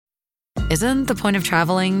Isn't the point of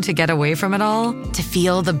traveling to get away from it all? To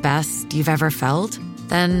feel the best you've ever felt?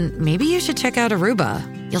 Then maybe you should check out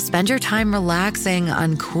Aruba. You'll spend your time relaxing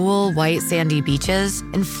on cool, white, sandy beaches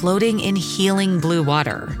and floating in healing blue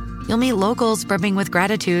water. You'll meet locals brimming with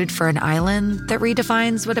gratitude for an island that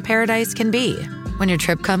redefines what a paradise can be. When your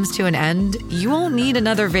trip comes to an end, you won't need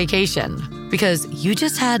another vacation because you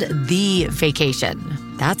just had the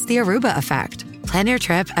vacation. That's the Aruba effect. Plan your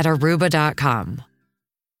trip at Aruba.com.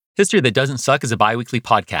 History That Doesn't Suck is a bi-weekly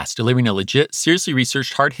podcast delivering a legit, seriously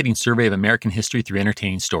researched, hard-hitting survey of American history through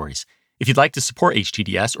entertaining stories. If you'd like to support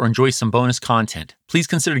HTDS or enjoy some bonus content, please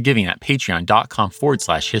consider giving at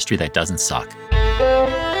patreon.com/history that doesn't suck.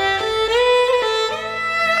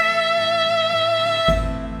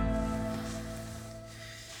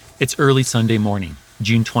 It's early Sunday morning,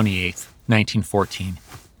 June 28th, 1914,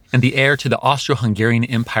 and the heir to the Austro-Hungarian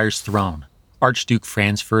Empire's throne, Archduke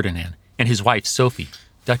Franz Ferdinand, and his wife Sophie,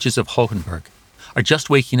 Duchess of Hohenberg, are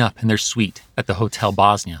just waking up in their suite at the Hotel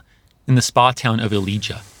Bosnia in the spa town of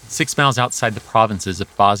Ilija, 6 miles outside the provinces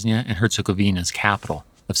of Bosnia and Herzegovina's capital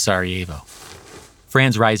of Sarajevo.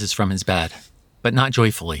 Franz rises from his bed, but not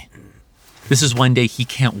joyfully. This is one day he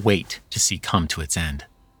can't wait to see come to its end.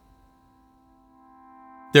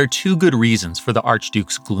 There are 2 good reasons for the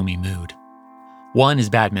Archduke's gloomy mood. One is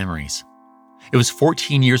bad memories. It was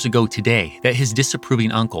 14 years ago today that his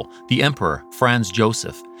disapproving uncle, the Emperor Franz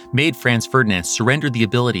Joseph, made Franz Ferdinand surrender the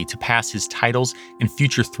ability to pass his titles and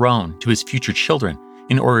future throne to his future children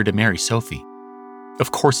in order to marry Sophie.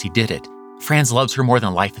 Of course he did it. Franz loves her more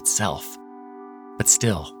than life itself. But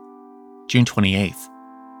still, June 28th,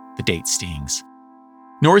 the date stings.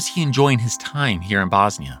 Nor is he enjoying his time here in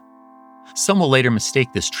Bosnia. Some will later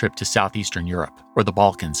mistake this trip to southeastern Europe or the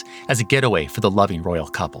Balkans as a getaway for the loving royal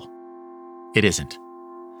couple. It isn't.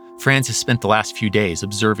 Franz has spent the last few days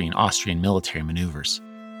observing Austrian military maneuvers.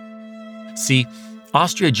 See,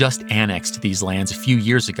 Austria just annexed these lands a few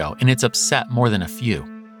years ago, and it's upset more than a few.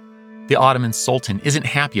 The Ottoman Sultan isn't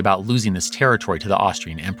happy about losing this territory to the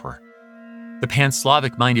Austrian emperor. The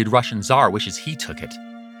pan-Slavic-minded Russian Tsar wishes he took it.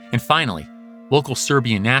 And finally, local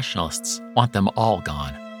Serbian nationalists want them all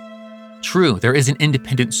gone. True, there is an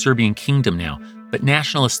independent Serbian kingdom now, but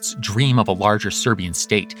nationalists dream of a larger Serbian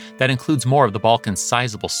state that includes more of the Balkans'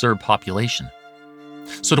 sizable Serb population.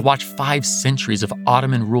 So to watch 5 centuries of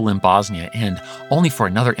Ottoman rule in Bosnia end only for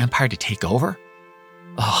another empire to take over?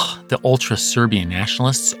 The ultra-Serbian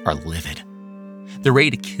nationalists are livid. They're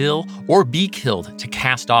ready to kill or be killed to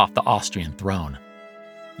cast off the Austrian throne.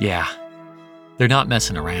 Yeah, they're not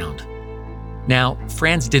messing around. Now,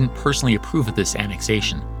 Franz didn't personally approve of this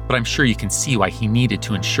annexation, but I'm sure you can see why he needed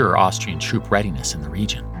to ensure Austrian troop readiness in the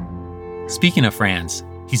region. Speaking of Franz,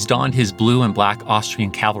 he's donned his blue and black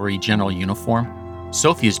Austrian cavalry general uniform.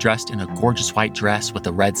 Sophie is dressed in a gorgeous white dress with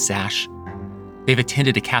a red sash. They've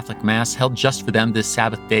attended a Catholic mass held just for them this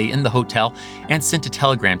Sabbath day in the hotel and sent a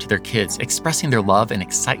telegram to their kids expressing their love and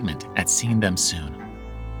excitement at seeing them soon.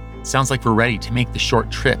 Sounds like we're ready to make the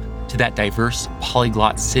short trip to that diverse,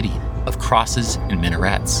 polyglot city of crosses and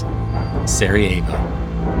minarets, Sarajevo.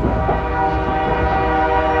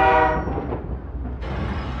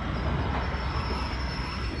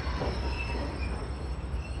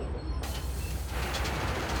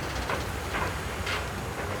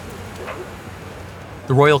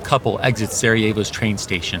 The royal couple exits Sarajevo's train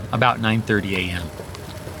station about 9:30 a.m.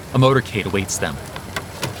 A motorcade awaits them.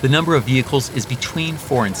 The number of vehicles is between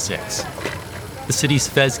 4 and 6. The city's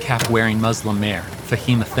fez cap-wearing Muslim mayor,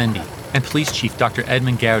 Fahim Effendi, and police chief Dr.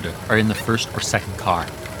 Edmund Gauder are in the first or second car.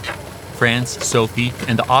 Franz, Sophie,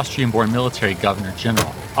 and the Austrian-born military governor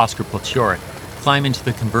general, Oskar Potiorek, climb into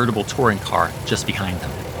the convertible touring car just behind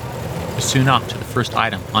them. They're soon off to the first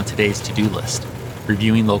item on today's to-do list,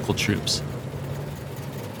 reviewing local troops.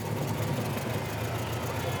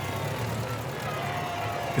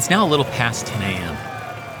 It's now a little past 10 a.m.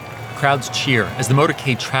 Crowds cheer as the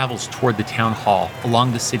motorcade travels toward the town hall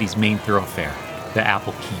along the city's main thoroughfare, the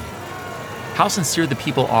Apple Quay. How sincere the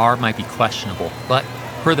people are might be questionable, but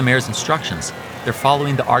per the mayor's instructions, they're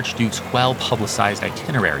following the Archduke's well-publicized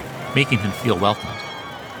itinerary, making him feel welcomed.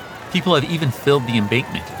 People have even filled the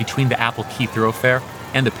embankment between the Apple Quay thoroughfare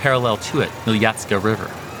and the parallel to it, Miljatska River.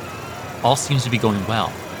 All seems to be going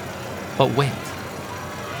well. But wait.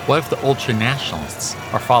 What if the ultra-nationalists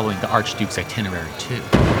are following the Archduke's itinerary too?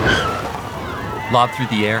 Lobbed through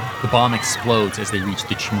the air, the bomb explodes as they reach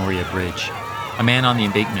the Chimuria Bridge. A man on the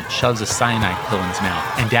embankment shoves a cyanide pill in his mouth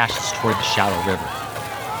and dashes toward the shallow river.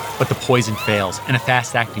 But the poison fails, and a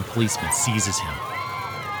fast-acting policeman seizes him.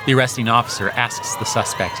 The arresting officer asks the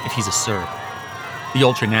suspect if he's a Serb. The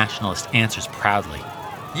ultra-nationalist answers proudly,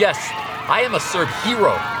 "Yes, I am a Serb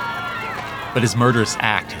hero." But his murderous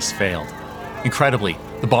act has failed. Incredibly,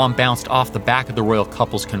 the bomb bounced off the back of the royal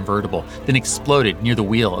couple's convertible, then exploded near the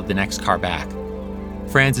wheel of the next car back.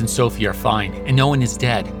 Franz and Sophie are fine, and no one is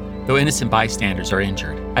dead, though innocent bystanders are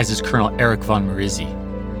injured, as is Colonel Erich von Merizi.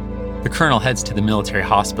 The colonel heads to the military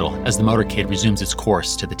hospital as the motorcade resumes its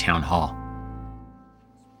course to the town hall.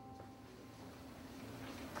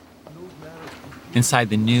 Inside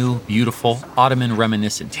the new, beautiful,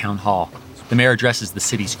 Ottoman-reminiscent town hall, the mayor addresses the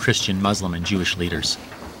city's Christian, Muslim, and Jewish leaders.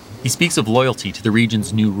 He speaks of loyalty to the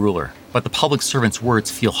region's new ruler, but the public servant's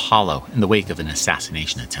words feel hollow in the wake of an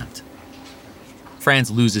assassination attempt.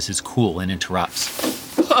 Franz loses his cool and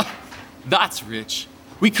interrupts. That's rich.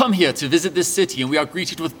 We come here to visit this city and we are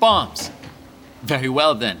greeted with bombs. Very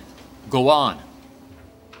well then, go on.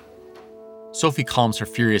 Sophie calms her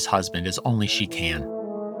furious husband as only she can.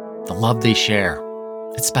 The love they share,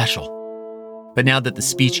 it's special. But now that the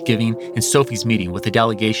speech giving and Sophie's meeting with a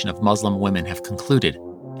delegation of Muslim women have concluded,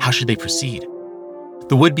 how should they proceed?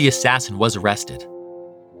 The would-be assassin was arrested.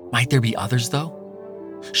 Might there be others, though?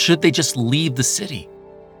 Should they just leave the city?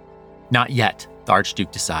 Not yet, the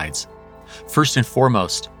Archduke decides. First and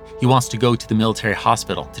foremost, he wants to go to the military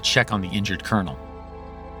hospital to check on the injured colonel.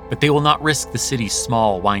 But they will not risk the city's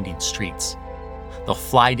small, winding streets. They'll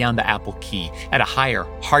fly down the Apple Quay at a higher,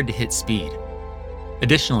 hard-to-hit speed.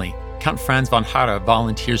 Additionally, Count Franz von Harrer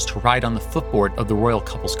volunteers to ride on the footboard of the royal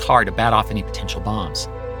couple's car to bat off any potential bombs.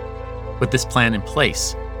 With this plan in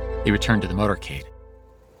place, they return to the motorcade.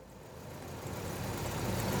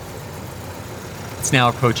 It's now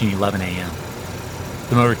approaching 11 a.m.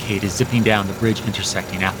 The motorcade is zipping down the bridge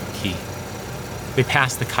intersecting Apple Quay. They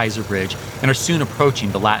pass the Kaiser Bridge and are soon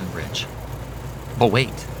approaching the Latin Bridge. But wait,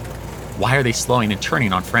 why are they slowing and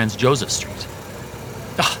turning on Franz Josef Street?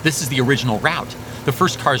 This is the original route. The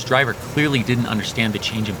first car's driver clearly didn't understand the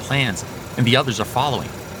change in plans, and the others are following.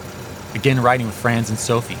 Again riding with Franz and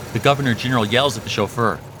Sophie, the Governor General yells at the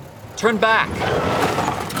chauffeur, "Turn back!"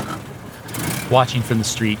 Watching from the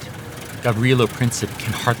street, Gavrilo Princip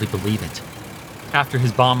can hardly believe it. After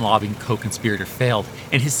his bomb-lobbing co-conspirator failed,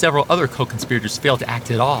 and his several other co-conspirators failed to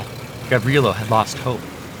act at all, Gavrilo had lost hope.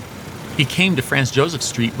 He came to Franz Josef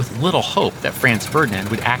Street with little hope that Franz Ferdinand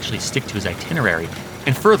would actually stick to his itinerary,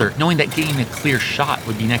 and further, knowing that getting a clear shot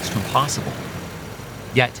would be next to impossible.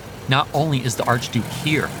 Yet, not only is the Archduke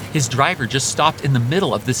here, his driver just stopped in the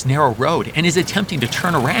middle of this narrow road and is attempting to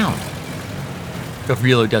turn around.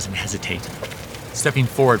 Gavrilo doesn't hesitate. Stepping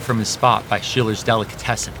forward from his spot by Schiller's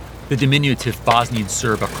Delicatessen, the diminutive Bosnian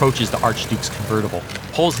Serb approaches the Archduke's convertible,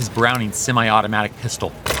 pulls his Browning semi-automatic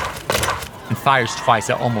pistol, and fires twice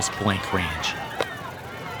at almost blank range.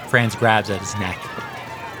 Franz grabs at his neck.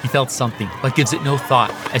 He felt something, but gives it no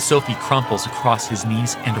thought as Sophie crumples across his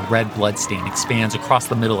knees and a red bloodstain expands across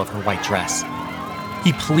the middle of her white dress.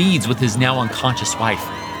 He pleads with his now unconscious wife.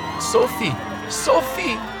 Sophie,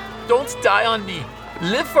 don't die on me.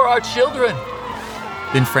 Live for our children.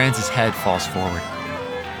 Then Franz's head falls forward.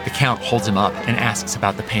 The Count holds him up and asks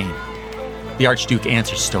about the pain. The Archduke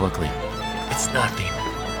answers stoically. It's nothing.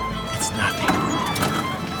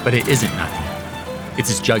 But it isn't nothing. It's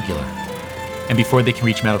his jugular. And before they can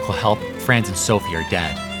reach medical help, Franz and Sophie are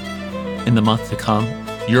dead. In the month to come,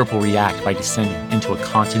 Europe will react by descending into a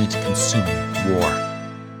continent-consuming war.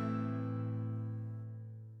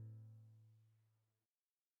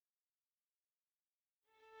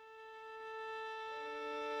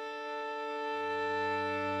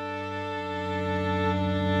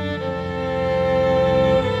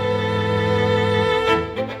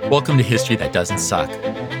 Welcome to History That Doesn't Suck.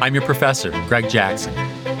 I'm your professor, Greg Jackson,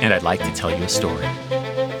 and I'd like to tell you a story.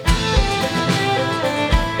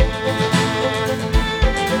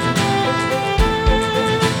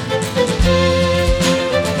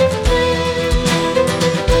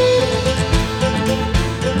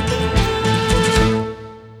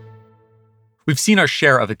 We've seen our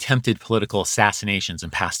share of attempted political assassinations in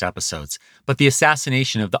past episodes, but the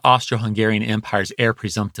assassination of the Austro-Hungarian Empire's heir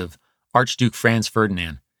presumptive, Archduke Franz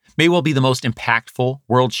Ferdinand, may well be the most impactful,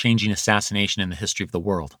 world-changing assassination in the history of the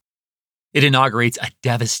world. It inaugurates a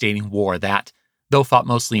devastating war that, though fought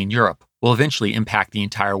mostly in Europe, will eventually impact the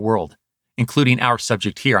entire world, including our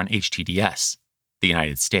subject here on HTDS, the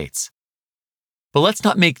United States. But let's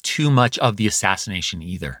not make too much of the assassination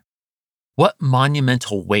either. What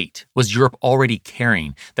monumental weight was Europe already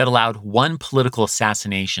carrying that allowed one political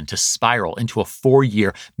assassination to spiral into a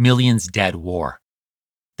 4-year, millions-dead war?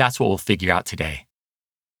 That's what we'll figure out today.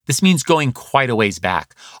 This means going quite a ways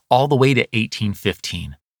back, all the way to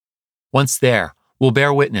 1815. Once there, we'll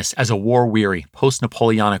bear witness as a war-weary,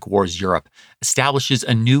 post-Napoleonic Wars Europe establishes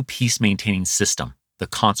a new peace-maintaining system, the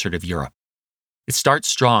Concert of Europe. It starts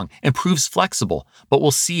strong and proves flexible, but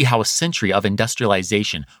we'll see how a century of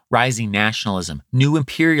industrialization, rising nationalism, new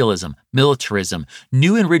imperialism, militarism,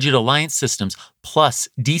 new and rigid alliance systems, plus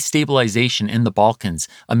destabilization in the Balkans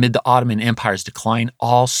amid the Ottoman Empire's decline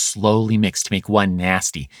all slowly mix to make one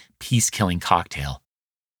nasty, peace-killing cocktail.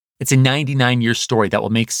 It's a 99-year story that will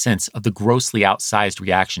make sense of the grossly outsized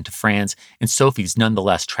reaction to Franz and Sophie's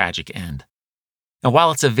nonetheless tragic end. And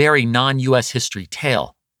while it's a very non-US history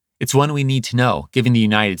tale, it's one we need to know, given the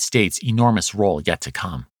United States' enormous role yet to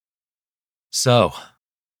come. So,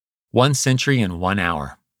 1 century and 1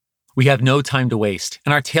 hour. We have no time to waste,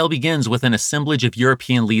 and our tale begins with an assemblage of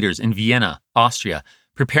European leaders in Vienna, Austria,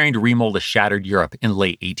 preparing to remold a shattered Europe in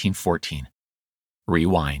late 1814.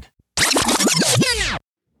 Rewind.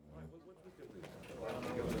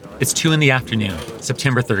 It's 2 in the afternoon,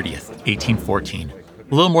 September 30th, 1814.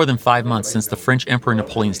 A little more than 5 months since the French Emperor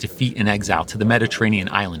Napoleon's defeat and exile to the Mediterranean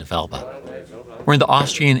island of Elba. We're in the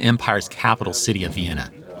Austrian Empire's capital city of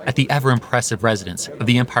Vienna, at the ever-impressive residence of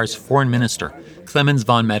the Empire's foreign minister, Clemens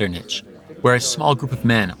von Metternich, where a small group of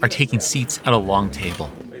men are taking seats at a long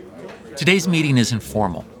table. Today's meeting is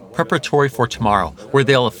informal, preparatory for tomorrow, where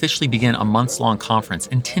they'll officially begin a months-long conference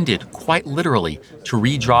intended, quite literally, to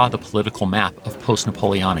redraw the political map of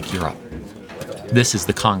post-Napoleonic Europe. This is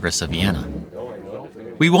the Congress of Vienna.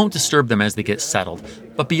 We won't disturb them as they get settled,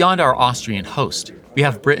 but beyond our Austrian host, we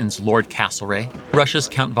have Britain's Lord Castlereagh, Russia's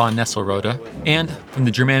Count von Nesselrode, and, from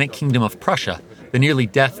the Germanic Kingdom of Prussia, the nearly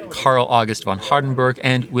deaf Karl August von Hardenberg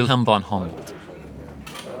and Wilhelm von Humboldt.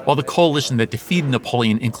 While the coalition that defeated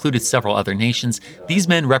Napoleon included several other nations, these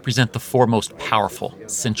men represent the 4 most powerful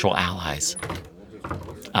Central Allies.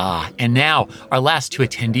 And now our last 2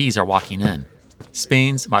 attendees are walking in.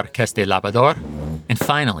 Spain's Marqués de Labrador, and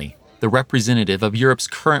finally, the representative of Europe's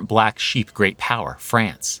current black sheep great power,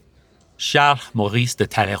 France, Charles Maurice de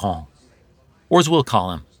Talleyrand, or as we'll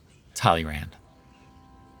call him, Talleyrand.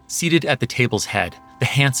 Seated at the table's head, the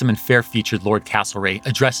handsome and fair-featured Lord Castlereagh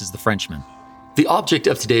addresses the Frenchman. The object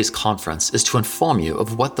of today's conference is to inform you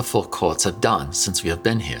of what the full courts have done since we have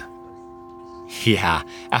been here. Yeah,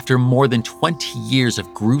 after more than 20 years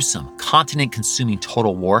of gruesome, continent-consuming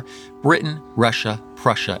total war, Britain, Russia,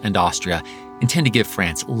 Prussia, and Austria intend to give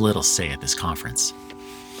France little say at this conference.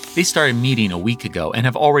 They started meeting a week ago and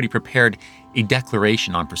have already prepared a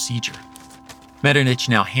declaration on procedure. Metternich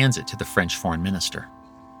now hands it to the French foreign minister.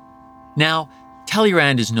 Now,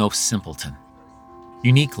 Talleyrand is no simpleton.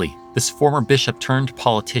 Uniquely, this former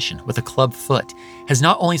bishop-turned-politician with a club foot has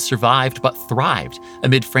not only survived but thrived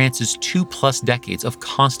amid France's 2+ decades of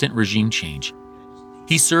constant regime change.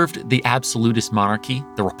 He served the absolutist monarchy,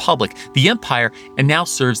 the Republic, the Empire, and now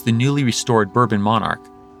serves the newly restored Bourbon monarch,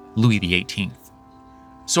 Louis XVIII.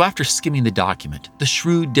 So after skimming the document, the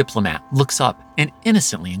shrewd diplomat looks up and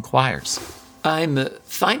innocently inquires. I'm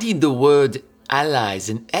finding the word allies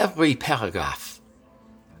in every paragraph.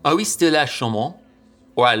 Are we still at Chaumont?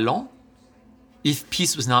 Or at Lens? If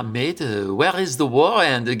peace was not made, where is the war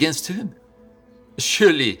and against whom?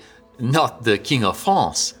 Surely not the King of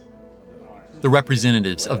France. The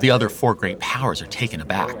representatives of the other 4 great powers are taken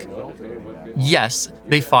aback. Yes,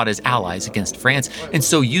 they fought as allies against France, and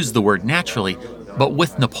so used the word naturally, but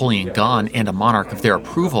with Napoleon gone and a monarch of their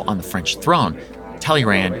approval on the French throne,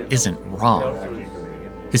 Talleyrand isn't wrong.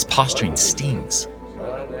 His posturing stings.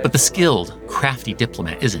 But the skilled, crafty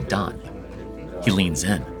diplomat isn't done. He leans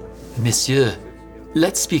in. Monsieur,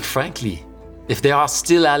 let's speak frankly. If there are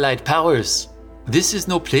still allied powers, this is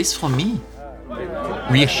no place for me.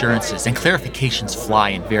 Reassurances and clarifications fly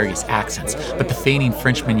in various accents, but the feigning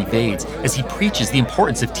Frenchman evades as he preaches the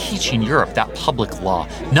importance of teaching Europe that public law,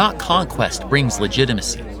 not conquest, brings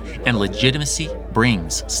legitimacy, and legitimacy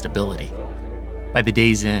brings stability. By the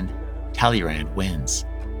day's end, Talleyrand wins.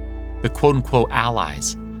 The quote-unquote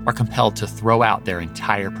allies are compelled to throw out their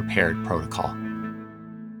entire prepared protocol.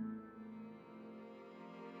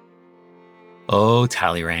 Oh,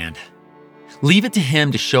 Talleyrand. Leave it to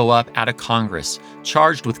him to show up at a Congress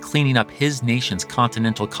charged with cleaning up his nation's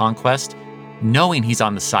continental conquest, knowing he's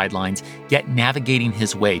on the sidelines, yet navigating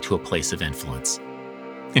his way to a place of influence.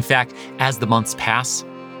 In fact, as the months pass,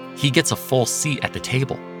 he gets a full seat at the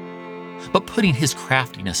table. But putting his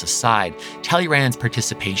craftiness aside, Talleyrand's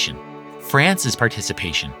participation, France's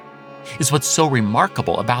participation, is what's so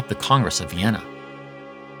remarkable about the Congress of Vienna.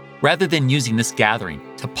 Rather than using this gathering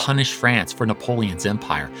to punish France for Napoleon's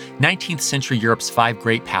empire, 19th century Europe's 5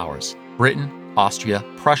 great powers, Britain, Austria,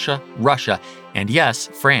 Prussia, Russia, and yes,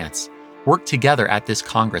 France, worked together at this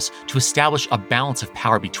Congress to establish a balance of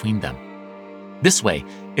power between them. This way,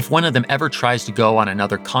 if one of them ever tries to go on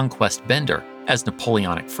another conquest bender, as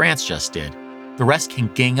Napoleonic France just did, the rest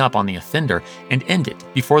can gang up on the offender and end it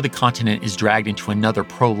before the continent is dragged into another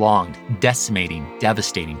prolonged, decimating,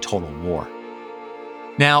 devastating total war.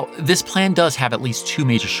 Now, this plan does have at least two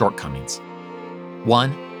major shortcomings.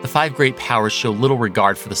 One, the five great powers show little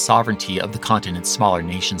regard for the sovereignty of the continent's smaller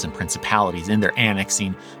nations and principalities in their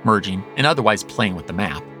annexing, merging, and otherwise playing with the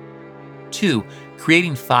map. Two,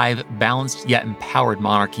 creating five balanced yet empowered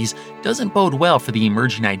monarchies doesn't bode well for the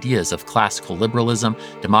emerging ideas of classical liberalism,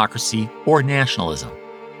 democracy, or nationalism.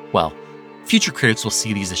 Well, future critics will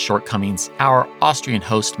see these as shortcomings. Our Austrian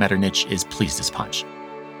host Metternich is pleased as punch.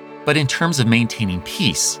 But in terms of maintaining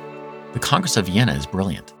peace, the Congress of Vienna is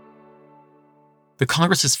brilliant. The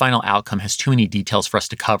Congress's final outcome has too many details for us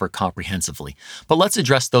to cover comprehensively, but let's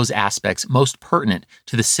address those aspects most pertinent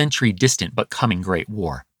to the century-distant but coming Great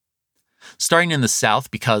War. Starting in the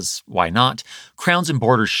south, because, why not, crowns and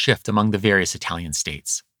borders shift among the various Italian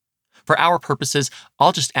states. For our purposes,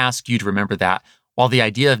 I'll just ask you to remember that, while the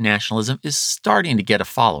idea of nationalism is starting to get a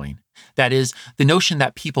following, that is, the notion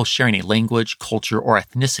that people sharing a language, culture, or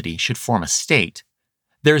ethnicity should form a state,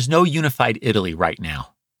 there is no unified Italy right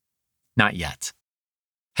now. Not yet.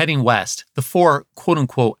 Heading west, the four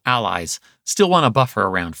quote-unquote allies still want a buffer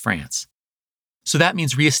around France. So that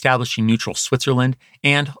means reestablishing neutral Switzerland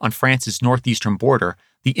and, on France's northeastern border,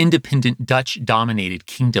 the independent Dutch-dominated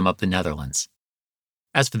Kingdom of the Netherlands.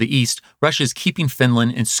 As for the east, Russia is keeping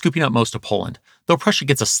Finland and scooping up most of Poland, though Prussia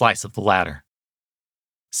gets a slice of the latter.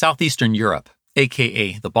 Southeastern Europe,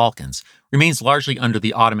 aka the Balkans, remains largely under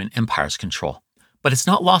the Ottoman Empire's control. But it's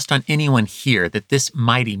not lost on anyone here that this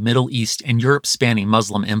mighty Middle East and Europe-spanning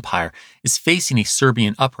Muslim empire is facing a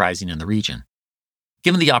Serbian uprising in the region.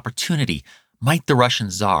 Given the opportunity, might the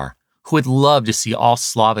Russian Tsar, who would love to see all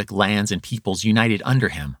Slavic lands and peoples united under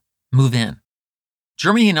him, move in?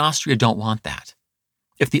 Germany and Austria don't want that.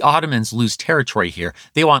 If the Ottomans lose territory here,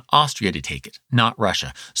 they want Austria to take it, not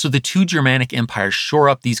Russia. So the two Germanic empires shore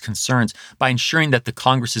up these concerns by ensuring that the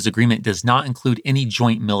Congress's agreement does not include any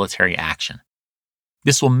joint military action.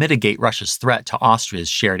 This will mitigate Russia's threat to Austria's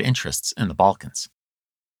shared interests in the Balkans.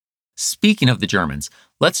 Speaking of the Germans,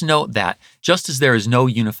 let's note that just as there is no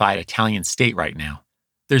unified Italian state right now,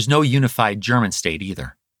 there's no unified German state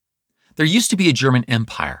either. There used to be a German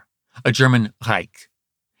empire, a German Reich.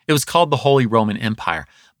 It was called the Holy Roman Empire,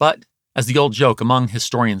 but, as the old joke among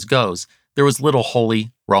historians goes, there was little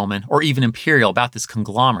holy, Roman, or even imperial about this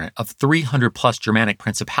conglomerate of 300-plus Germanic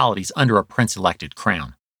principalities under a prince-elected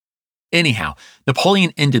crown. Anyhow,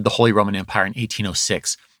 Napoleon ended the Holy Roman Empire in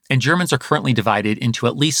 1806, and Germans are currently divided into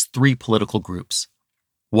at least three political groups.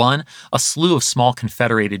 One, a slew of small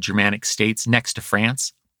confederated Germanic states next to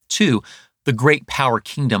France. Two, the great power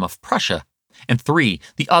kingdom of Prussia. And three,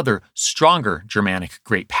 the other, stronger Germanic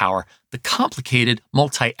great power, the complicated,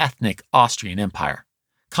 multi-ethnic Austrian Empire.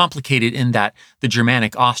 Complicated in that the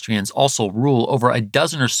Germanic Austrians also rule over a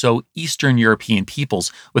dozen or so Eastern European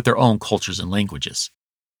peoples with their own cultures and languages.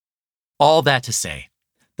 All that to say,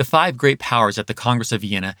 the five great powers at the Congress of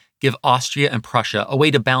Vienna give Austria and Prussia a way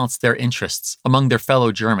to balance their interests among their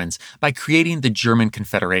fellow Germans by creating the German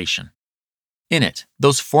Confederation. In it,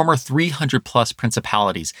 those former 300-plus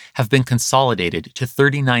principalities have been consolidated to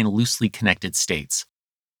 39 loosely connected states.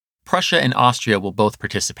 Prussia and Austria will both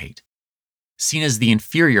participate. Seen as the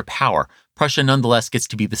inferior power, Prussia nonetheless gets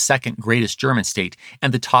to be the second greatest German state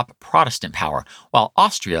and the top Protestant power, while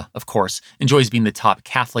Austria, of course, enjoys being the top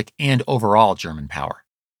Catholic and overall German power.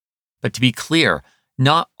 But to be clear,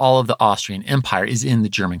 not all of the Austrian Empire is in the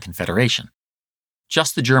German Confederation.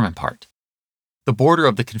 Just the German part. The border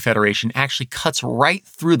of the Confederation actually cuts right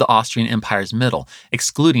through the Austrian Empire's middle,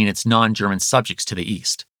 excluding its non-German subjects to the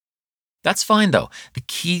east. That's fine, though. The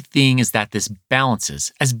key thing is that this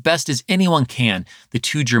balances, as best as anyone can, the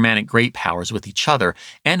two Germanic great powers with each other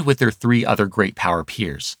and with their three other great power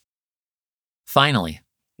peers. Finally,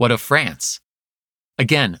 what of France?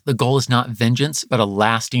 Again, the goal is not vengeance, but a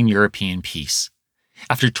lasting European peace.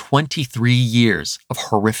 After 23 years of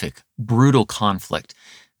horrific, brutal conflict,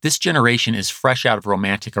 this generation is fresh out of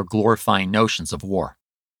romantic or glorifying notions of war.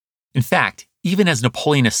 In fact, even as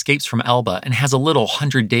Napoleon escapes from Elba and has a little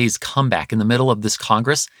 100 days comeback in the middle of this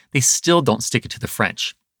Congress, they still don't stick it to the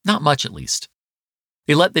French. Not much, at least.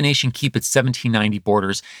 They let the nation keep its 1790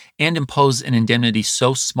 borders and impose an indemnity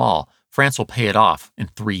so small, France will pay it off in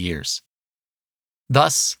 3 years.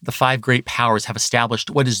 Thus, the five great powers have established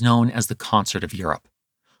what is known as the Concert of Europe.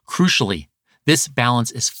 Crucially, this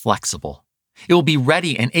balance is flexible. It will be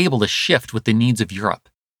ready and able to shift with the needs of Europe.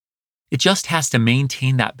 It just has to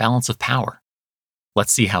maintain that balance of power.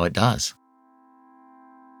 Let's see how it does.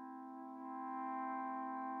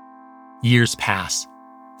 Years pass.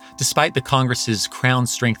 Despite the Congress's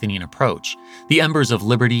crown-strengthening approach, the embers of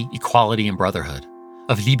liberty, equality, and brotherhood,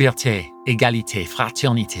 of liberté, égalité,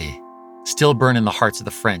 fraternité, still burn in the hearts of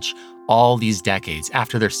the French all these decades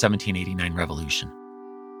after their 1789 revolution.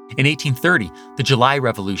 In 1830, the July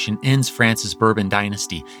Revolution ends France's Bourbon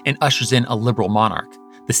dynasty and ushers in a liberal monarch,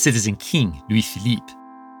 the citizen king Louis-Philippe.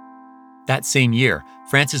 That same year,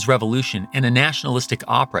 France's revolution and a nationalistic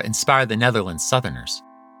opera inspire the Netherlands Southerners.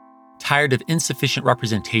 Tired of insufficient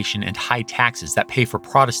representation and high taxes that pay for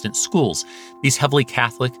Protestant schools, these heavily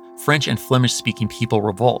Catholic, French and Flemish-speaking people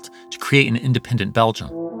revolt to create an independent Belgium.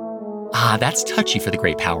 That's touchy for the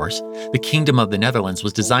great powers. The Kingdom of the Netherlands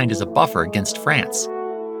was designed as a buffer against France.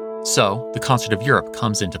 So, the Concert of Europe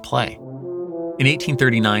comes into play. In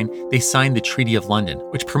 1839, they signed the Treaty of London,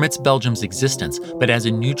 which permits Belgium's existence, but as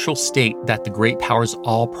a neutral state that the great powers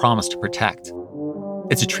all promise to protect.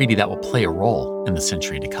 It's a treaty that will play a role in the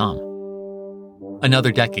century to come.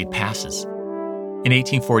 Another decade passes. In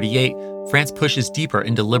 1848, France pushes deeper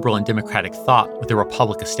into liberal and democratic thought with the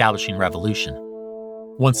Republic establishing revolution.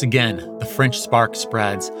 Once again, the French spark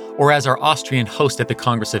spreads, or as our Austrian host at the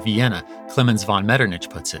Congress of Vienna, Clemens von Metternich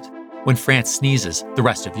puts it, when France sneezes, the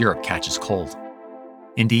rest of Europe catches cold.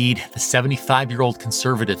 Indeed, the 75-year-old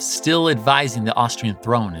conservative still advising the Austrian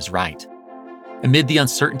throne is right. Amid the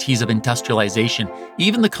uncertainties of industrialization,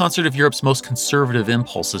 even the Concert of Europe's most conservative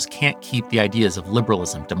impulses can't keep the ideas of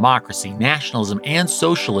liberalism, democracy, nationalism, and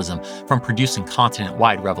socialism from producing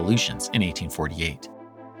continent-wide revolutions in 1848.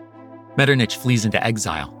 Metternich flees into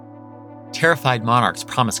exile. Terrified monarchs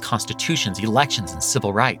promise constitutions, elections, and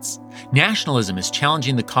civil rights. Nationalism is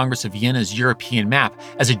challenging the Congress of Vienna's European map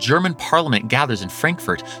as a German parliament gathers in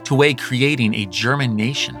Frankfurt to weigh creating a German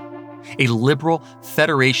nation, a liberal,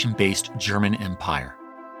 federation-based German empire.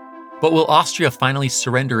 But will Austria finally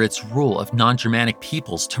surrender its rule of non-Germanic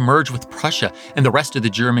peoples to merge with Prussia and the rest of the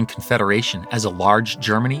German Confederation as a large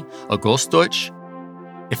Germany, a Großdeutsch?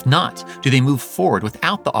 If not, do they move forward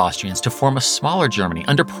without the Austrians to form a smaller Germany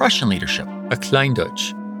under Prussian leadership, a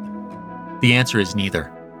Kleindeutsch? The answer is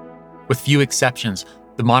neither. With few exceptions,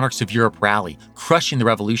 the monarchs of Europe rally, crushing the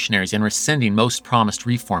revolutionaries and rescinding most promised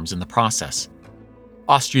reforms in the process.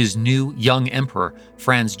 Austria's new, young emperor,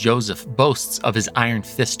 Franz Joseph, boasts of his iron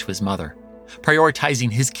fist to his mother.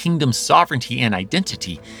 Prioritizing his kingdom's sovereignty and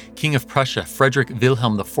identity, King of Prussia Frederick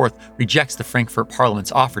Wilhelm IV rejects the Frankfurt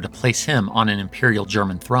Parliament's offer to place him on an imperial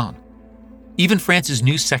German throne. Even France's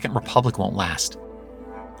new Second Republic won't last.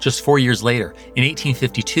 Just 4 years later, in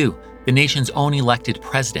 1852, the nation's own elected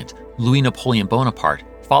president, Louis Napoleon Bonaparte,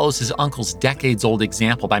 follows his uncle's decades-old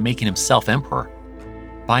example by making himself emperor.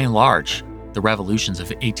 By and large, the revolutions of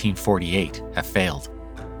 1848 have failed.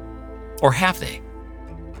 Or have they?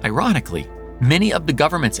 Ironically, many of the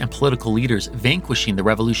governments and political leaders vanquishing the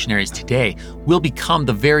revolutionaries today will become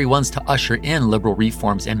the very ones to usher in liberal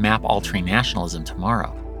reforms and map-altering nationalism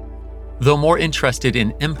tomorrow. Though more interested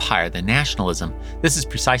in empire than nationalism, this is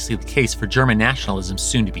precisely the case for German nationalism's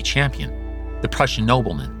soon-to-be champion, the Prussian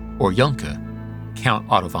nobleman, or Junker, Count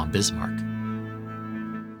Otto von Bismarck.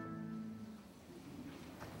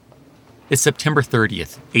 It's September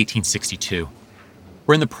 30th, 1862.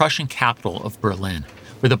 We're in the Prussian capital of Berlin,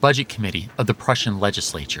 where the budget committee of the Prussian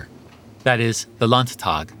legislature, that is, the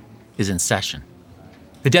Landtag, is in session.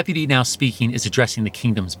 The deputy now speaking is addressing the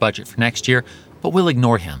kingdom's budget for next year, but we'll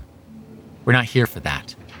ignore him. We're not here for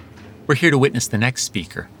that. We're here to witness the next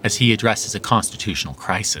speaker as he addresses a constitutional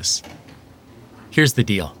crisis. Here's the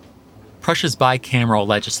deal. Prussia's bicameral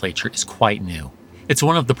legislature is quite new. It's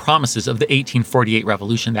one of the promises of the 1848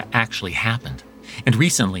 revolution that actually happened. And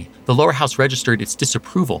recently, the lower house registered its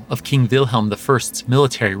disapproval of King Wilhelm I's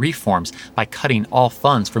military reforms by cutting all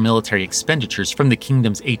funds for military expenditures from the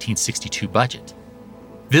kingdom's 1862 budget.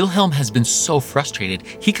 Wilhelm has been so frustrated,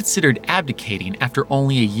 he considered abdicating after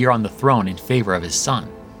only a year on the throne in favor of his son.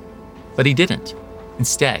 But he didn't.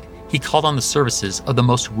 Instead, he called on the services of the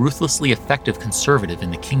most ruthlessly effective conservative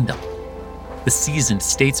in the kingdom, the seasoned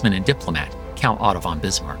statesman and diplomat, Count Otto von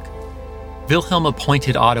Bismarck. Wilhelm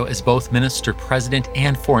appointed Otto as both minister-president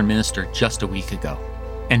and foreign minister just a week ago.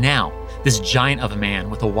 And now, this giant of a man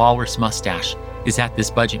with a walrus mustache is at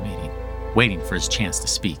this budget meeting, waiting for his chance to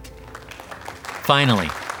speak. Finally,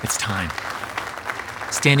 it's time.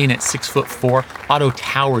 Standing at 6'4", Otto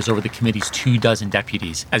towers over the committee's 24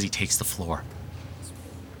 deputies as he takes the floor.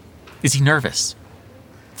 Is he nervous?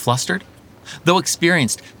 Flustered? Though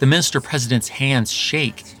experienced, the minister-president's hands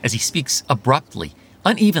shake as he speaks abruptly,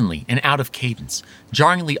 unevenly and out of cadence,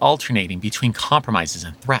 jarringly alternating between compromises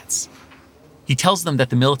and threats. He tells them that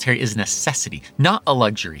the military is a necessity, not a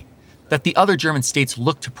luxury, that the other German states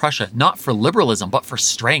look to Prussia not for liberalism but for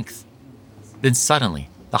strength. Then suddenly,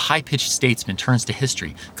 the high-pitched statesman turns to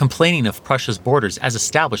history, complaining of Prussia's borders as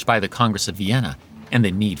established by the Congress of Vienna and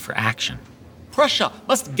the need for action. Prussia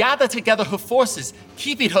must gather together her forces,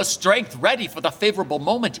 keeping her strength ready for the favorable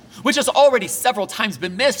moment, which has already several times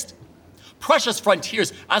been missed. Prussia's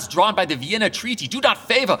frontiers, as drawn by the Vienna Treaty, do not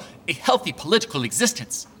favor a healthy political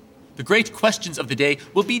existence. The great questions of the day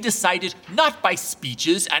will be decided not by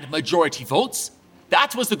speeches and majority votes.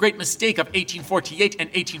 That was the great mistake of 1848 and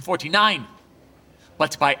 1849.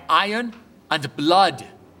 But by iron and blood.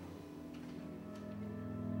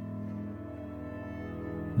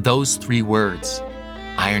 Those three words,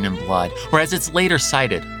 iron and blood, or as it's later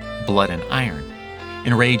cited, blood and iron,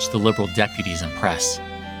 enraged the Liberal deputies and press.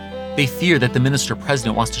 They fear that the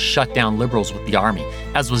minister-president wants to shut down liberals with the army,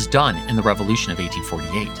 as was done in the Revolution of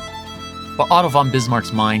 1848. But Otto von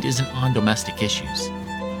Bismarck's mind isn't on domestic issues.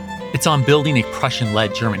 It's on building a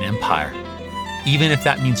Prussian-led German empire, even if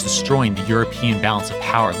that means destroying the European balance of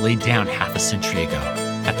power laid down half a century ago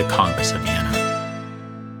at the Congress of Vienna.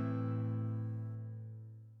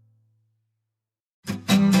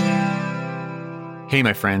 Hey,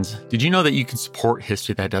 my friends, did you know that you can support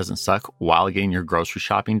History That Doesn't Suck while getting your grocery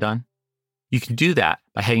shopping done? You can do that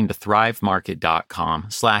by heading to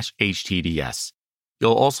thrivemarket.com/HTDS.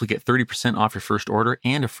 You'll also get 30% off your first order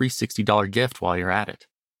and a free $60 gift while you're at it.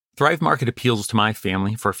 Thrive Market appeals to my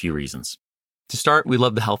family for a few reasons. To start, we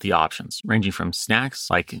love the healthy options, ranging from snacks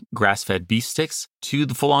like grass-fed beef sticks to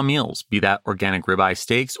the full-on meals, be that organic ribeye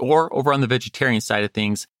steaks or, over on the vegetarian side of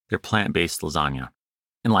things, their plant-based lasagna.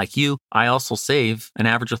 And like you, I also save an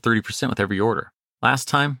average of 30% with every order. Last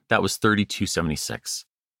time, that was $32.76.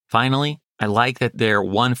 Finally, I like that their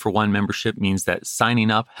one-for-one membership means that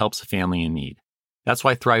signing up helps a family in need. That's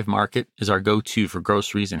why Thrive Market is our go-to for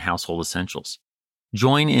groceries and household essentials.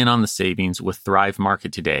 Join in on the savings with Thrive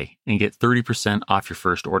Market today and get 30% off your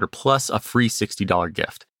first order plus a free $60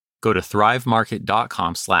 gift. Go to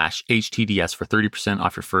thrivemarket.com/HTDS for 30%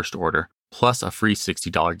 off your first order plus a free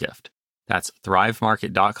 $60 gift. That's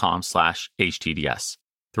thrivemarket.com/HTDS.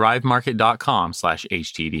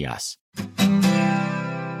 thrivemarket.com/HTDS.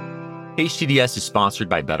 HTDS is sponsored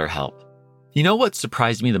by BetterHelp. You know what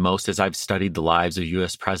surprised me the most as I've studied the lives of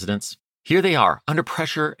U.S. presidents? Here they are, under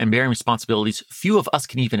pressure and bearing responsibilities few of us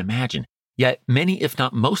can even imagine. Yet many, if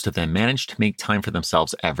not most of them, managed to make time for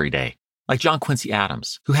themselves every day. Like John Quincy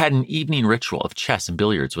Adams, who had an evening ritual of chess and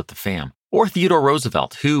billiards with the fam. Or Theodore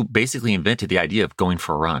Roosevelt, who basically invented the idea of going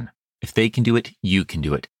for a run. If they can do it, you can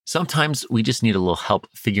do it. Sometimes we just need a little help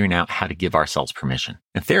figuring out how to give ourselves permission.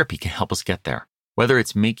 And therapy can help us get there. Whether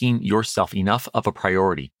it's making yourself enough of a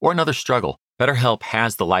priority or another struggle, BetterHelp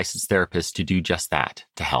has the licensed therapist to do just that,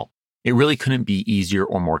 to help. It really couldn't be easier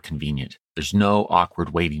or more convenient. There's no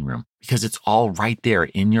awkward waiting room because it's all right there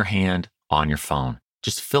in your hand on your phone.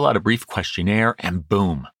 Just fill out a brief questionnaire and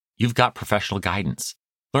boom, you've got professional guidance.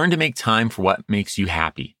 Learn to make time for what makes you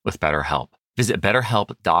happy with BetterHelp. Visit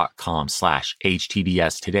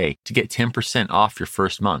betterhelp.com/HTDS today to get 10% off your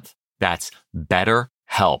first month. That's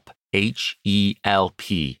BetterHelp,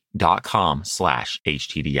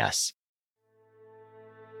 HELP.com/HTDS.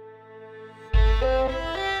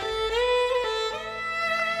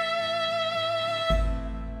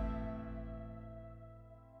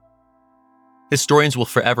 Historians will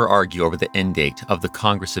forever argue over the end date of the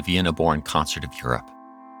Congress of Vienna-born Concert of Europe.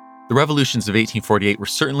 The revolutions of 1848 were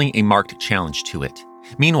certainly a marked challenge to it.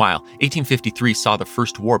 Meanwhile, 1853 saw the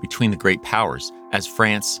first war between the great powers, as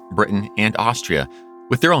France, Britain, and Austria,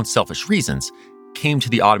 with their own selfish reasons, came to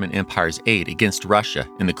the Ottoman Empire's aid against Russia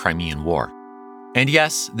in the Crimean War. And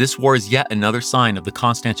yes, this war is yet another sign of the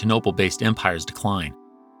Constantinople-based empire's decline.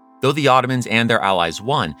 Though the Ottomans and their allies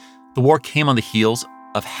won, the war came on the heels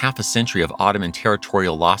of half a century of Ottoman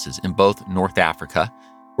territorial losses in both North Africa,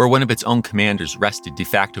 where one of its own commanders wrested de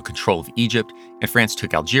facto control of Egypt and France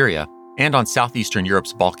took Algeria, and on southeastern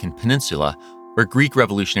Europe's Balkan Peninsula, where Greek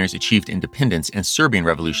revolutionaries achieved independence and Serbian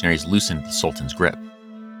revolutionaries loosened the Sultan's grip.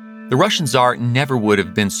 The Russian Tsar never would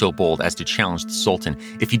have been so bold as to challenge the Sultan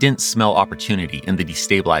if he didn't smell opportunity in the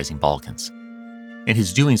destabilizing Balkans. And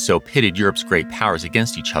his doing so pitted Europe's great powers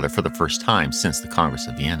against each other for the first time since the Congress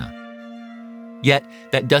of Vienna. Yet,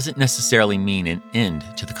 that doesn't necessarily mean an end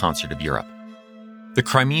to the Concert of Europe. The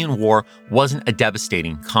Crimean War wasn't a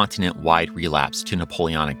devastating continent-wide relapse to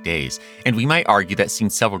Napoleonic days, and we might argue that seeing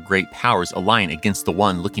several great powers align against the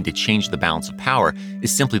one looking to change the balance of power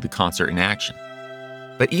is simply the concert in action.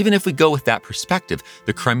 But even if we go with that perspective,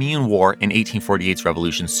 the Crimean War and 1848's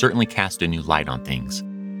revolution certainly cast a new light on things.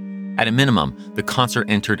 At a minimum, the concert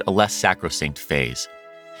entered a less sacrosanct phase.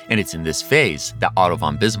 And it's in this phase that Otto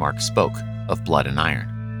von Bismarck spoke of blood and iron.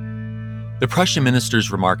 The Prussian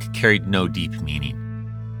minister's remark carried no deep meaning.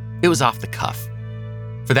 It was off the cuff.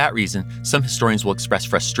 For that reason, some historians will express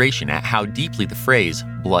frustration at how deeply the phrase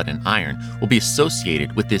blood and iron will be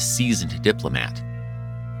associated with this seasoned diplomat.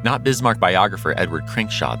 Not Bismarck biographer Edward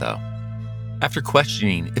Crankshaw, though. After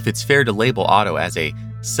questioning if it's fair to label Otto as a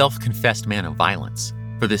self-confessed man of violence,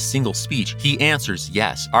 for this single speech, he answers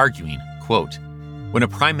yes, arguing, quote, "When a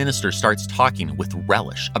prime minister starts talking with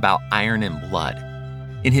relish about iron and blood,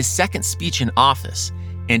 in his second speech in office,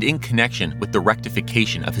 and in connection with the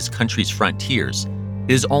rectification of his country's frontiers,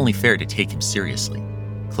 it is only fair to take him seriously."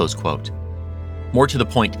 Close quote. More to the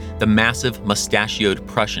point, the massive, mustachioed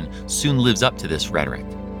Prussian soon lives up to this rhetoric.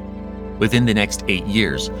 Within the next 8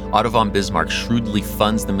 years, Otto von Bismarck shrewdly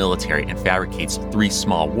funds the military and fabricates 3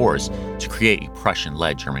 small wars to create a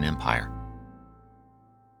Prussian-led German empire.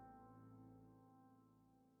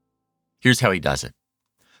 Here's how he does it.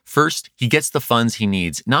 First, he gets the funds he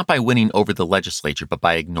needs not by winning over the legislature, but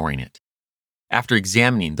by ignoring it. After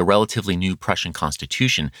examining the relatively new Prussian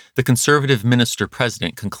constitution, the conservative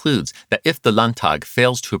minister-president concludes that if the Landtag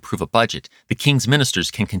fails to approve a budget, the king's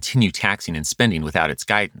ministers can continue taxing and spending without its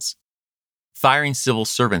guidance. Firing civil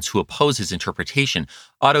servants who oppose his interpretation,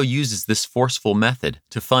 Otto uses this forceful method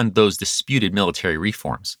to fund those disputed military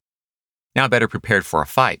reforms. Now better prepared for a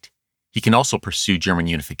fight, he can also pursue German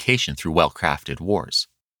unification through well-crafted wars.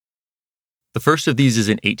 The first of these is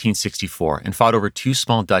in 1864 and fought over 2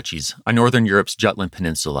 small duchies on northern Europe's Jutland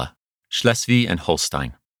Peninsula, Schleswig and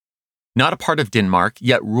Holstein. Not a part of Denmark,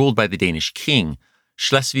 yet ruled by the Danish king,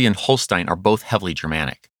 Schleswig and Holstein are both heavily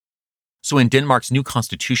Germanic. So when Denmark's new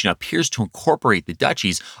constitution appears to incorporate the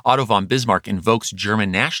duchies, Otto von Bismarck invokes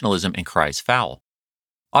German nationalism and cries foul.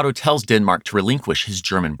 Otto tells Denmark to relinquish his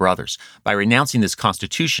German brothers by renouncing this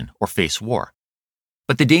constitution or face war.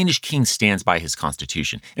 But the Danish king stands by his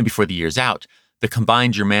constitution, and before the year's out, the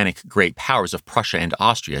combined Germanic great powers of Prussia and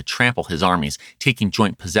Austria trample his armies, taking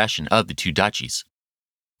joint possession of the 2 duchies.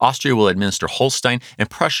 Austria will administer Holstein,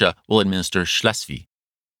 and Prussia will administer Schleswig.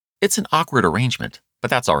 It's an awkward arrangement,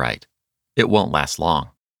 but that's all right. It won't last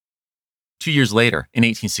long. 2 years later, in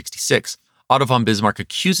 1866, Otto von Bismarck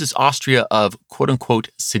accuses Austria of quote-unquote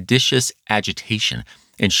seditious agitation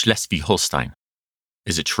in Schleswig-Holstein.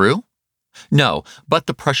 Is it true? No, but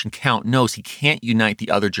the Prussian count knows he can't unite the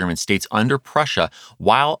other German states under Prussia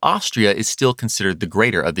while Austria is still considered the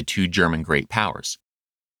greater of the 2 German great powers.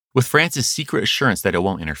 With France's secret assurance that it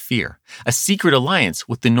won't interfere, a secret alliance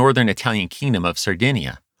with the northern Italian kingdom of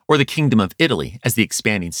Sardinia, or the Kingdom of Italy, as the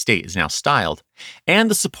expanding state is now styled, and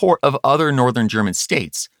the support of other northern German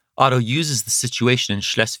states, Otto uses the situation in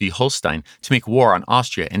Schleswig-Holstein to make war on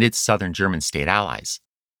Austria and its southern German state allies.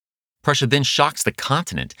 Prussia then shocks the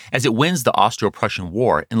continent as it wins the Austro-Prussian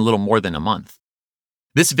War in little more than a month.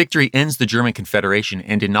 This victory ends the German Confederation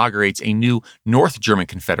and inaugurates a new North German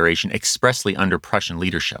Confederation expressly under Prussian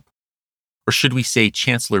leadership. Or should we say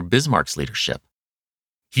Chancellor Bismarck's leadership?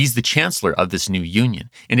 He's the chancellor of this new union,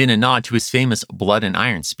 and in a nod to his famous Blood and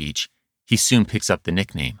Iron speech, he soon picks up the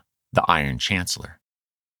nickname, the Iron Chancellor.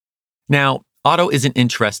 Now, Otto isn't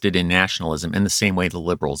interested in nationalism in the same way the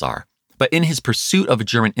liberals are, but in his pursuit of a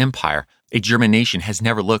German empire, a German nation has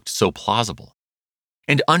never looked so plausible.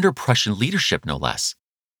 And under Prussian leadership, no less.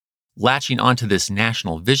 Latching onto this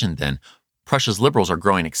national vision, then, Prussia's liberals are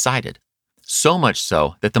growing excited. So much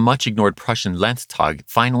so that the much-ignored Prussian Landtag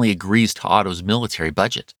finally agrees to Otto's military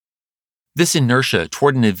budget. This inertia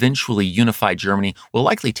toward an eventually unified Germany will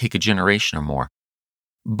likely take a generation or more.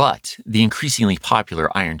 But the increasingly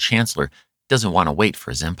popular Iron Chancellor doesn't want to wait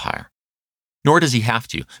for his empire. Nor does he have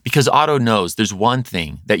to, because Otto knows there's one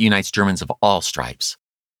thing that unites Germans of all stripes: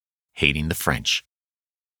 hating the French.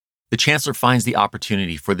 The Chancellor finds the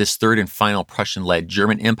opportunity for this third and final Prussian-led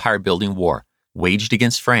German empire-building war, waged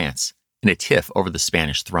against France, in a tiff over the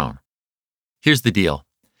Spanish throne. Here's the deal.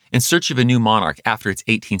 In search of a new monarch after its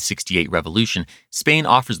 1868 revolution, Spain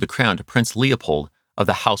offers the crown to Prince Leopold of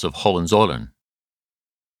the House of Hohenzollern.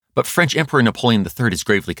 But French Emperor Napoleon III is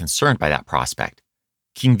gravely concerned by that prospect.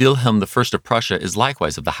 King Wilhelm I of Prussia is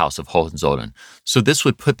likewise of the House of Hohenzollern, so this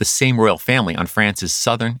would put the same royal family on France's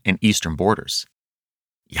southern and eastern borders.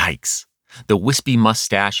 Yikes. The wispy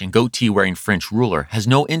mustache and goatee-wearing French ruler has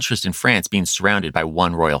no interest in France being surrounded by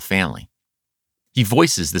one royal family. He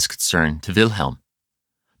voices this concern to Wilhelm.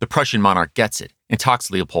 The Prussian monarch gets it and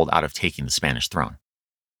talks Leopold out of taking the Spanish throne.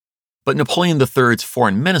 But Napoleon III's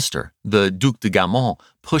foreign minister, the Duc de Gramont,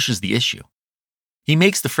 pushes the issue. He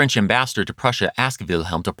makes the French ambassador to Prussia ask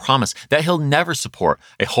Wilhelm to promise that he'll never support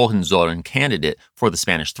a Hohenzollern candidate for the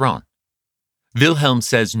Spanish throne. Wilhelm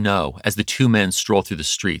says no as the 2 men stroll through the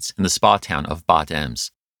streets in the spa town of Bad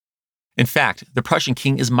Ems. In fact, the Prussian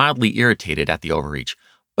king is mildly irritated at the overreach,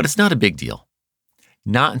 but it's not a big deal.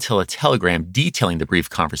 Not until a telegram detailing the brief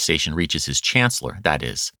conversation reaches his chancellor, that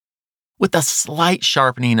is. With a slight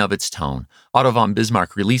sharpening of its tone, Otto von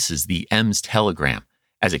Bismarck releases the Ems telegram,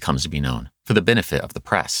 as it comes to be known, for the benefit of the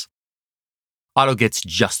press. Otto gets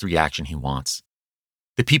just the reaction he wants.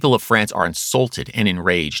 The people of France are insulted and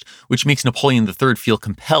enraged, which makes Napoleon III feel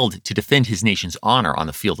compelled to defend his nation's honor on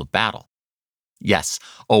the field of battle. Yes,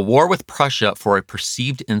 a war with Prussia for a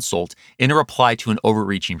perceived insult in a reply to an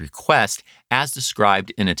overreaching request, as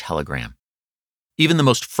described in a telegram. Even the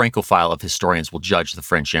most Francophile of historians will judge the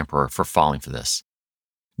French emperor for falling for this.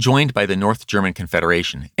 Joined by the North German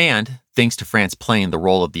Confederation, and, thanks to France playing the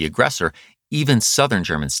role of the aggressor, even southern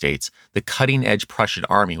German states, the cutting-edge Prussian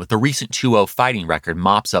army with a recent 2-0 fighting record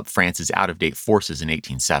mops up France's out-of-date forces in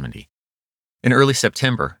 1870. In early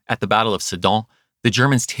September, at the Battle of Sedan, the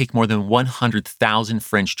Germans take more than 100,000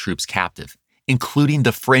 French troops captive, including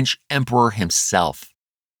the French emperor himself.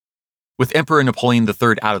 With Emperor Napoleon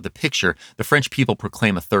III out of the picture, the French people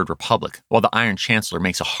proclaim a third republic, while the Iron Chancellor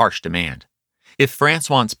makes a harsh demand. If France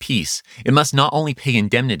wants peace, it must not only pay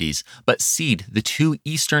indemnities, but cede the two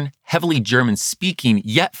eastern, heavily German-speaking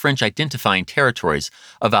yet French-identifying territories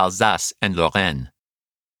of Alsace and Lorraine.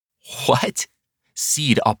 What?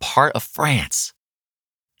 Cede a part of France?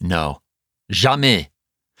 No. Jamais.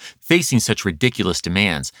 Facing such ridiculous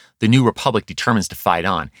demands, the new republic determines to fight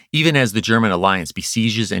on, even as the German alliance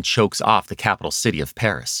besieges and chokes off the capital city of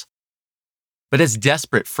Paris. But as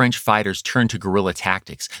desperate French fighters turn to guerrilla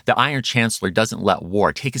tactics, the Iron Chancellor doesn't let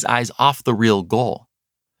war take his eyes off the real goal: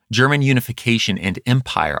 German unification and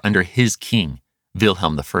empire under his king,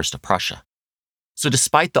 Wilhelm I of Prussia. So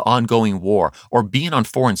despite the ongoing war or being on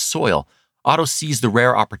foreign soil, Otto sees the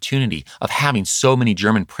rare opportunity of having so many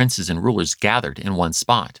German princes and rulers gathered in one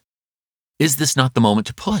spot. Is this not the moment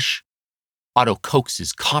to push? Otto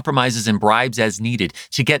coaxes, compromises, and bribes as needed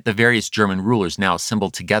to get the various German rulers now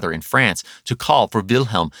assembled together in France to call for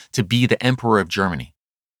Wilhelm to be the Emperor of Germany.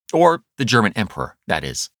 Or the German Emperor, that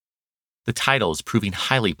is. The title is proving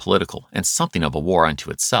highly political and something of a war unto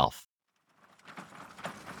itself.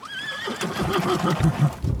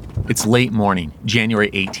 It's late morning,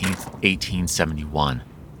 January 18th, 1871.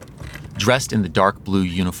 Dressed in the dark blue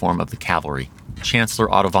uniform of the cavalry,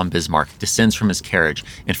 Chancellor Otto von Bismarck descends from his carriage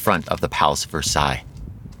in front of the Palace of Versailles.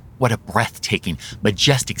 What a breathtaking,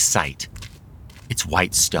 majestic sight. Its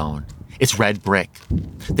white stone, its red brick,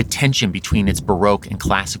 the tension between its Baroque and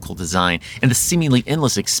classical design, and the seemingly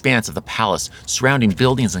endless expanse of the palace surrounding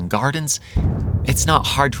buildings and gardens. It's not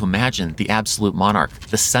hard to imagine the absolute monarch,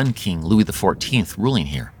 the Sun King Louis XIV, ruling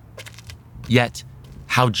here. Yet,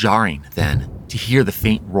 how jarring, then, to hear the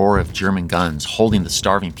faint roar of German guns holding the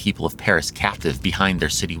starving people of Paris captive behind their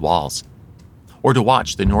city walls. Or to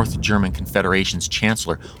watch the North German Confederation's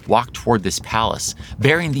chancellor walk toward this palace,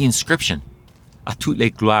 bearing the inscription, "À toutes les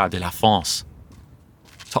gloires de la France,"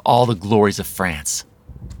 to all the glories of France,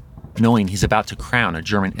 knowing he's about to crown a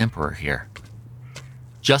German emperor here.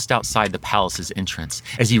 Just outside the palace's entrance,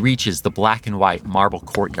 as he reaches the black and white marble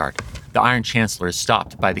courtyard, the Iron Chancellor is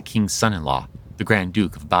stopped by the king's son-in-law, the Grand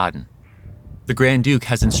Duke of Baden. The Grand Duke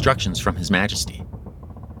has instructions from His Majesty.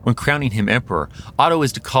 When crowning him emperor, Otto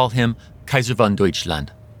is to call him Kaiser von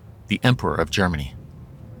Deutschland, the Emperor of Germany.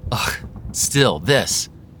 Ugh, still this.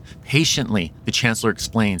 Patiently, the Chancellor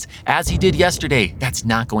explains, as he did yesterday, that's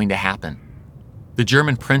not going to happen. The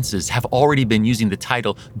German princes have already been using the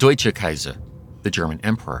title Deutscher Kaiser, the German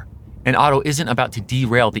Emperor, and Otto isn't about to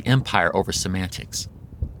derail the empire over semantics.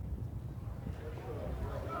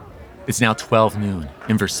 It's now 12 noon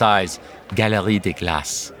in Versailles' Galerie des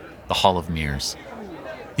Glaces, the Hall of Mirrors.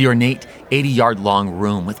 The ornate 80-yard-long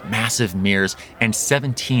room with massive mirrors and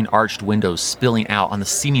 17 arched windows spilling out on the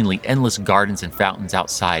seemingly endless gardens and fountains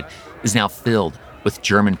outside is now filled with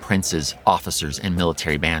German princes, officers, and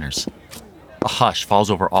military banners. A hush falls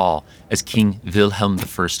over all as King Wilhelm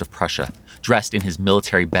I of Prussia, dressed in his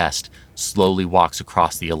military best, slowly walks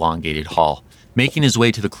across the elongated hall, making his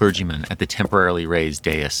way to the clergyman at the temporarily raised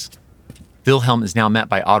dais. Wilhelm is now met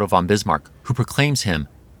by Otto von Bismarck, who proclaims him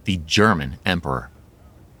the German Emperor.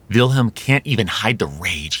 Wilhelm can't even hide the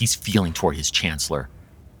rage he's feeling toward his chancellor.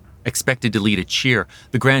 Expected to lead a cheer,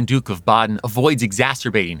 the Grand Duke of Baden avoids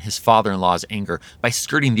exacerbating his father-in-law's anger by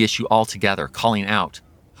skirting the issue altogether, calling out,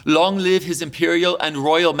 "Long live His Imperial and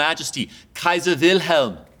Royal Majesty, Kaiser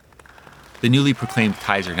Wilhelm!" The newly proclaimed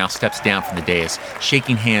Kaiser now steps down from the dais,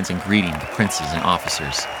 shaking hands and greeting the princes and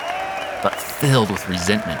officers. But filled with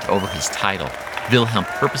resentment over his title, Wilhelm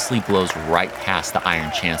purposely blows right past the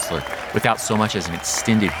Iron Chancellor without so much as an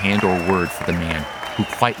extended hand or word for the man who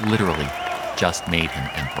quite literally just made him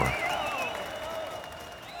emperor.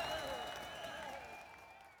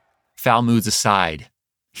 Foul moods aside,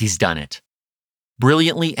 He's done it.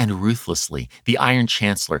 Brilliantly and ruthlessly, the Iron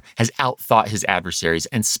Chancellor has outthought his adversaries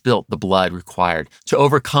and spilt the blood required to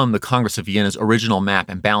overcome the Congress of Vienna's original map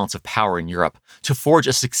and balance of power in Europe, to forge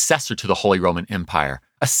a successor to the Holy Roman Empire,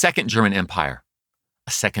 a second German Empire,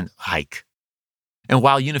 a second Reich. And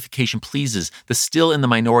while unification pleases the still in the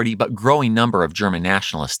minority but growing number of German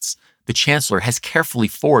nationalists, the Chancellor has carefully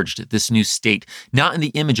forged this new state not in the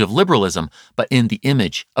image of liberalism, but in the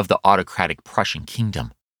image of the autocratic Prussian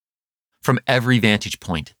kingdom. From every vantage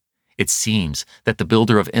point, it seems that the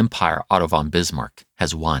builder of empire, Otto von Bismarck,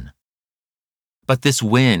 has won. But this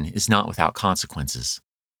win is not without consequences.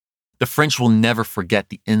 The French will never forget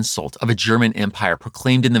the insult of a German empire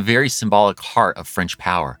proclaimed in the very symbolic heart of French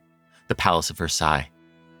power, the Palace of Versailles.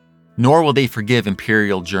 Nor will they forgive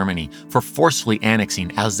Imperial Germany for forcefully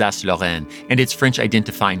annexing Alsace-Lorraine and its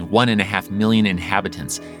French-identifying 1.5 million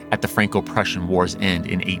inhabitants at the Franco-Prussian War's end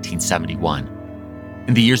in 1871.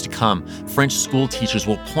 In the years to come, French school teachers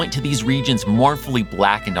will point to these regions mournfully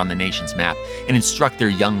blackened on the nation's map and instruct their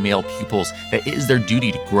young male pupils that it is their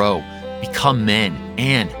duty to grow, become men,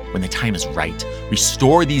 and, when the time is right,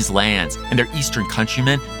 restore these lands and their eastern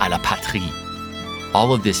countrymen à la patrie.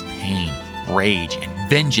 All of this pain, rage, and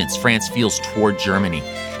vengeance France feels toward Germany,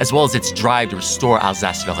 as well as its drive to restore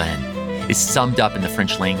Alsace-Lorraine, is summed up in the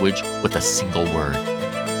French language with a single word: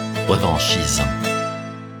 revanchisme.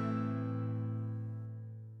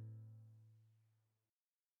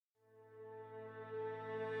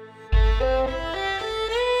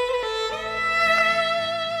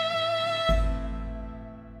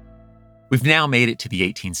 We've now made it to the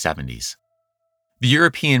 1870s. The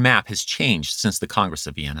European map has changed since the Congress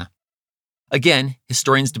of Vienna. Again,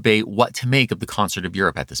 historians debate what to make of the Concert of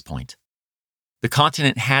Europe at this point. The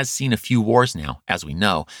continent has seen a few wars now, as we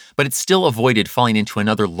know, but it's still avoided falling into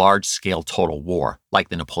another large-scale total war, like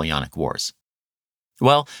the Napoleonic Wars.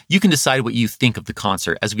 Well, you can decide what you think of the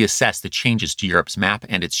concert as we assess the changes to Europe's map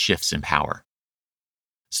and its shifts in power.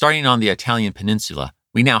 Starting on the Italian peninsula,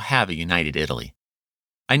 we now have a united Italy.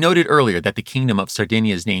 I noted earlier that the Kingdom of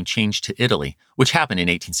Sardinia's name changed to Italy, which happened in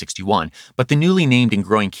 1861, but the newly named and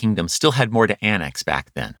growing kingdom still had more to annex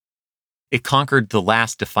back then. It conquered the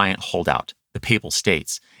last defiant holdout, the Papal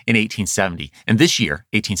States, in 1870, and this year,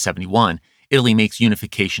 1871, Italy makes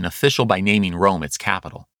unification official by naming Rome its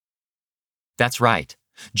capital. That's right.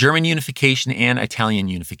 German unification and Italian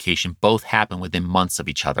unification both happen within months of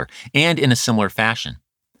each other, and in a similar fashion,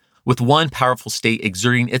 with one powerful state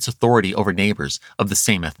exerting its authority over neighbors of the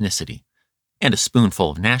same ethnicity. And a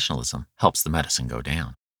spoonful of nationalism helps the medicine go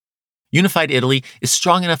down. Unified Italy is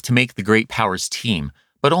strong enough to make the great powers team,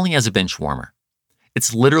 but only as a bench warmer.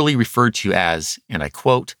 It's literally referred to as, and I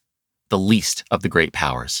quote, the least of the great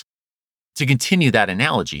powers. To continue that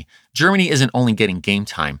analogy, Germany isn't only getting game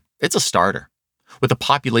time, it's a starter. With a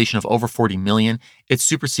population of over 40 million, it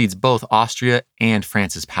supersedes both Austria and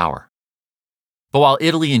France's power. But while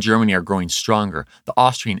Italy and Germany are growing stronger, the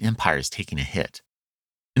Austrian Empire is taking a hit.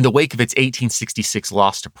 In the wake of its 1866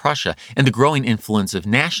 loss to Prussia and the growing influence of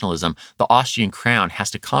nationalism, the Austrian crown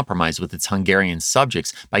has to compromise with its Hungarian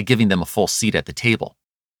subjects by giving them a full seat at the table.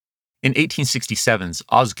 In 1867's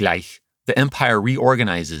Ausgleich, the empire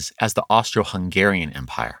reorganizes as the Austro-Hungarian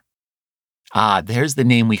Empire. There's the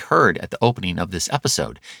name we heard at the opening of this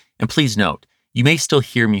episode. And please note, you may still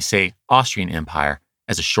hear me say Austrian Empire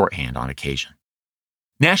as a shorthand on occasion.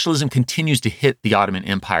 Nationalism continues to hit the Ottoman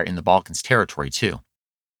Empire in the Balkans territory, too.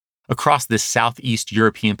 Across this southeast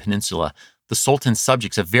European peninsula, the Sultan's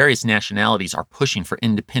subjects of various nationalities are pushing for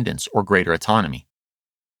independence or greater autonomy.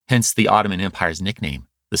 Hence the Ottoman Empire's nickname,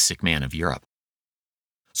 the Sick Man of Europe.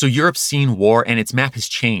 So Europe's seen war and its map has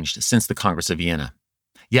changed since the Congress of Vienna.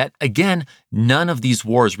 Yet, again, none of these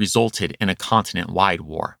wars resulted in a continent-wide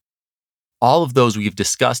war. All of those we've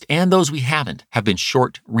discussed and those we haven't have been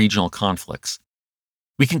short regional conflicts.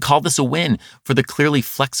 We can call this a win for the clearly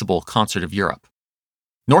flexible Concert of Europe.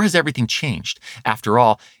 Nor has everything changed. After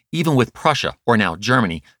all, even with Prussia, or now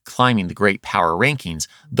Germany, climbing the great power rankings,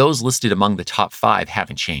 those listed among the top 5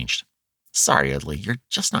 haven't changed. Sorry, Italy, you're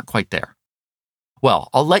just not quite there. Well,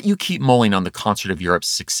 I'll let you keep mulling on the Concert of Europe's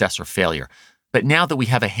success or failure, but now that we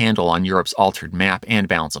have a handle on Europe's altered map and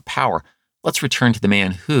balance of power, let's return to the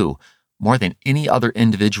man who, more than any other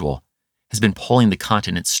individual, has been pulling the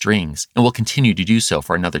continent's strings and will continue to do so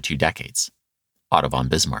for another 2 decades. Otto von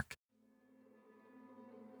Bismarck.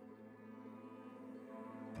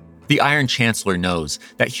 The Iron Chancellor knows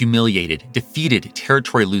that humiliated, defeated,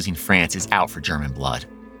 territory-losing France is out for German blood.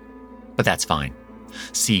 But that's fine.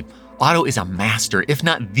 See, Otto is a master, if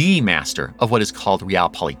not the master, of what is called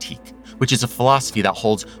realpolitik, which is a philosophy that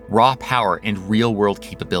holds raw power and real-world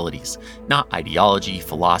capabilities. Not ideology,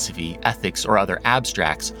 philosophy, ethics, or other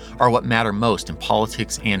abstracts are what matter most in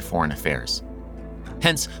politics and foreign affairs.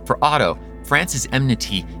 Hence, for Otto, France's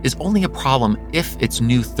enmity is only a problem if its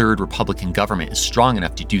new Third Republican government is strong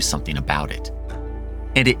enough to do something about it.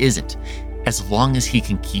 And it isn't, as long as he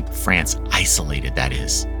can keep France isolated, that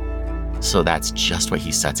is. So that's just what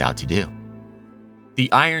he sets out to do.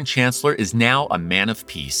 The Iron Chancellor is now a man of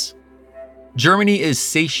peace. Germany is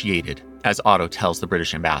satiated, as Otto tells the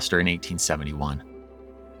British ambassador in 1871.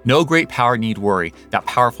 No great power need worry that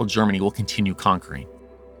powerful Germany will continue conquering.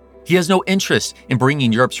 He has no interest in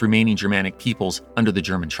bringing Europe's remaining Germanic peoples under the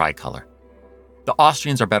German tricolor. The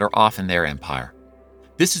Austrians are better off in their empire.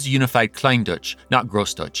 This is unified Kleindeutsch, not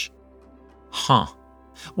Großdeutsch. Huh.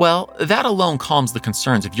 Well, that alone calms the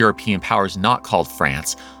concerns of European powers not called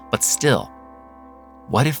France, but still,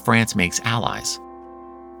 what if France makes allies?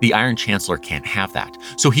 The Iron Chancellor can't have that,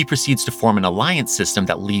 so he proceeds to form an alliance system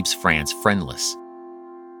that leaves France friendless.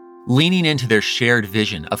 Leaning into their shared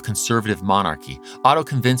vision of conservative monarchy, Otto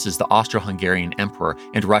convinces the Austro-Hungarian Emperor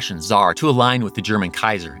and Russian Tsar to align with the German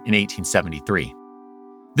Kaiser in 1873.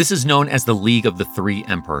 This is known as the League of the Three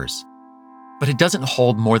Emperors. But it doesn't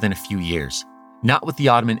hold more than a few years, not with the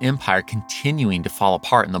Ottoman Empire continuing to fall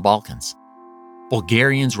apart in the Balkans.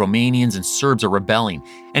 Bulgarians, Romanians, and Serbs are rebelling,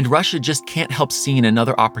 and Russia just can't help seeing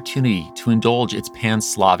another opportunity to indulge its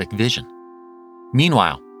pan-Slavic vision.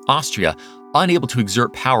 Meanwhile, Austria, unable to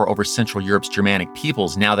exert power over Central Europe's Germanic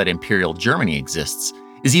peoples now that Imperial Germany exists,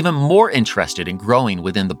 is even more interested in growing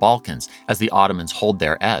within the Balkans as the Ottomans hold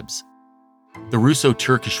their ebbs. The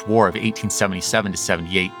Russo-Turkish War of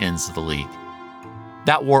 1877-78 ends the League.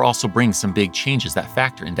 That war also brings some big changes that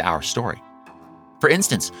factor into our story. For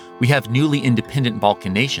instance, we have newly independent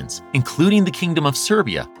Balkan nations, including the Kingdom of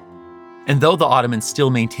Serbia. And though the Ottomans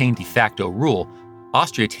still maintain de facto rule,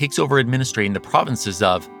 Austria takes over administrating the provinces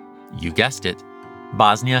of, you guessed it,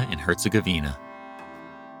 Bosnia and Herzegovina.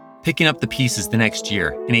 Picking up the pieces the next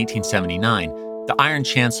year, in 1879, the Iron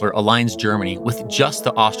Chancellor aligns Germany with just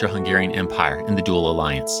the Austro-Hungarian Empire in the dual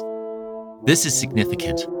alliance. This is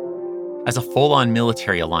significant. As a full-on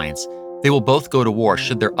military alliance, they will both go to war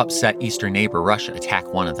should their upset eastern neighbor Russia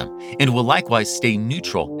attack one of them, and will likewise stay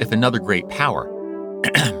neutral if another great power,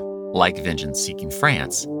 like vengeance-seeking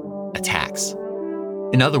France, attacks.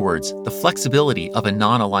 In other words, the flexibility of a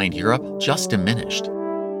non-aligned Europe just diminished.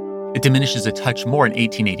 It diminishes a touch more in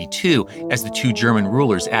 1882 as the two German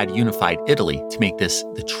rulers add unified Italy to make this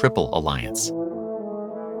the Triple Alliance.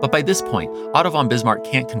 But by this point, Otto von Bismarck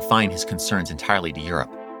can't confine his concerns entirely to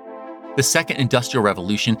Europe. The Second Industrial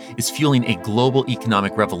Revolution is fueling a global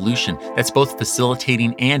economic revolution that's both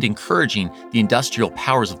facilitating and encouraging the industrial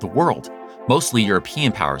powers of the world, mostly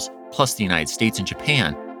European powers, plus the United States and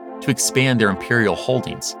Japan, to expand their imperial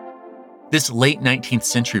holdings. This late 19th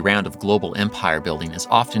century round of global empire building is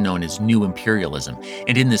often known as New Imperialism,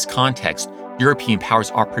 and in this context, European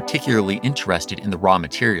powers are particularly interested in the raw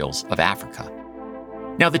materials of Africa.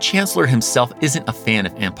 Now, the Chancellor himself isn't a fan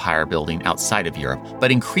of empire building outside of Europe,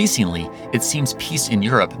 but increasingly, it seems peace in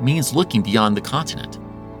Europe means looking beyond the continent.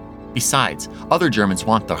 Besides, other Germans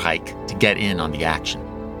want the Reich to get in on the action.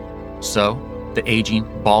 So, the aging,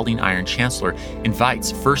 balding Iron Chancellor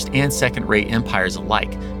invites first- and second-rate empires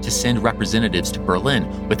alike to send representatives to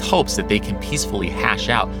Berlin with hopes that they can peacefully hash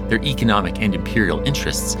out their economic and imperial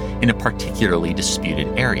interests in a particularly disputed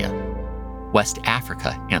area, West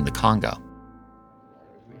Africa and the Congo.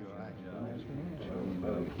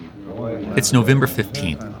 It's November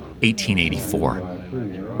 15th, 1884.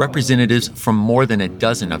 Representatives from more than a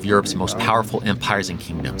dozen of Europe's most powerful empires and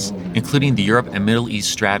kingdoms, including the Europe and Middle East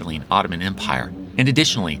straddling Ottoman Empire, and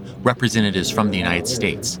additionally, representatives from the United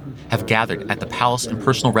States, have gathered at the palace and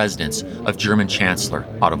personal residence of German Chancellor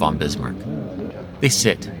Otto von Bismarck. They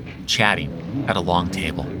sit, chatting, at a long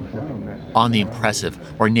table. On the impressive,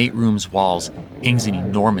 ornate room's walls hangs an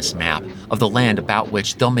enormous map of the land about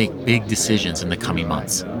which they'll make big decisions in the coming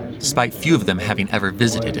months, despite few of them having ever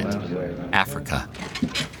visited it, Africa.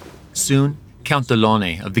 Soon, Count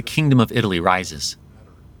Delaunay of the Kingdom of Italy rises.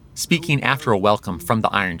 Speaking after a welcome from the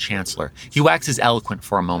Iron Chancellor, he waxes eloquent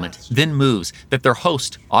for a moment, then moves that their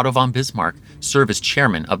host, Otto von Bismarck, serve as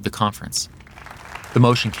chairman of the conference. The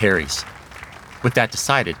motion carries. With that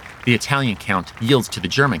decided, the Italian Count yields to the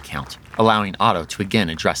German Count, allowing Otto to again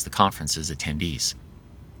address the conference's attendees.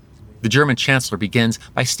 The German Chancellor begins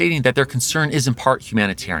by stating that their concern is in part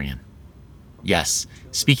humanitarian. Yes,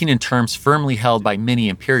 speaking in terms firmly held by many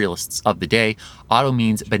imperialists of the day, Otto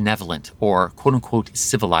means benevolent or quote-unquote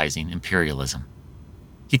civilizing imperialism.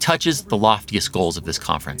 He touches the loftiest goals of this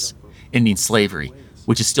conference, ending slavery,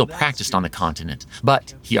 which is still practiced on the continent.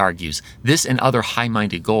 But, he argues, this and other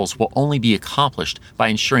high-minded goals will only be accomplished by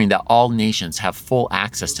ensuring that all nations have full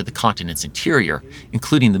access to the continent's interior,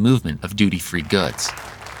 including the movement of duty-free goods.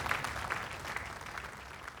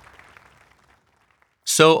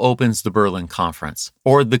 So opens the Berlin Conference,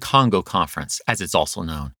 or the Congo Conference, as it's also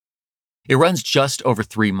known. It runs just over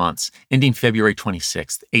 3 months, ending February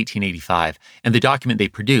 26, 1885, and the document they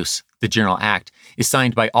produce, the General Act, is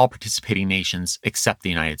signed by all participating nations except the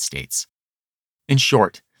United States. In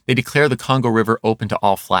short, they declare the Congo River open to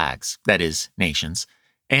all flags, that is, nations,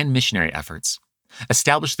 and missionary efforts,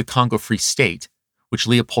 establish the Congo Free State, which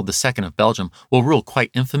Leopold II of Belgium will rule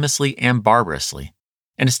quite infamously and barbarously,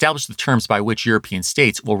 and establish the terms by which European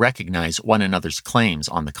states will recognize one another's claims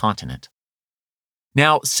on the continent.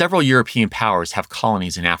 Now, several European powers have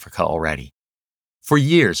colonies in Africa already. For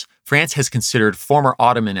years, France has considered former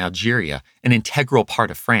Ottoman Algeria an integral part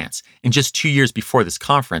of France, and just 2 years before this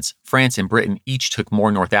conference, France and Britain each took more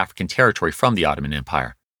North African territory from the Ottoman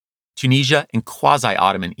Empire, Tunisia and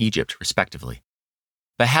quasi-Ottoman Egypt, respectively.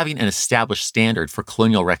 But having an established standard for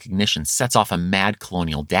colonial recognition sets off a mad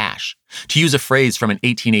colonial dash. To use a phrase from an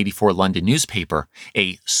 1884 London newspaper,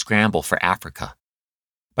 a scramble for Africa.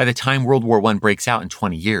 By the time World War I breaks out in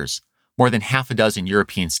 20 years, more than half a dozen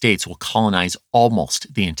European states will colonize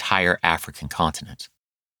almost the entire African continent.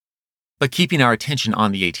 But keeping our attention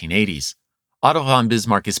on the 1880s, Otto von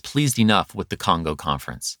Bismarck is pleased enough with the Congo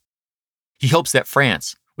Conference. He hopes that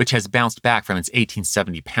France, which has bounced back from its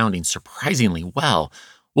 1870 pounding surprisingly well,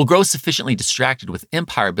 will grow sufficiently distracted with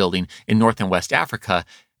empire building in North and West Africa,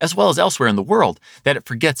 as well as elsewhere in the world, that it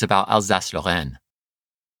forgets about Alsace-Lorraine.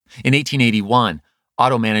 In 1881,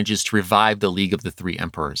 Otto manages to revive the League of the Three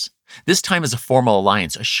Emperors, this time as a formal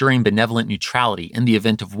alliance assuring benevolent neutrality in the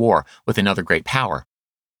event of war with another great power.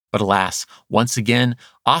 But alas, once again,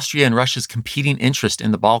 Austria and Russia's competing interest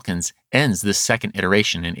in the Balkans ends this second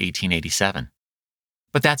iteration in 1887.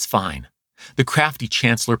 But that's fine. The crafty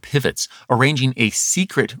chancellor pivots, arranging a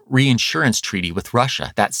secret reinsurance treaty with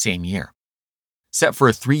Russia that same year. Set for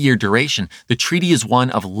a 3-year duration, the treaty is one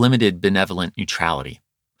of limited benevolent neutrality.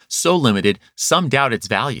 So limited, some doubt its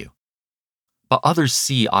value. But others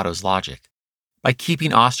see Otto's logic. By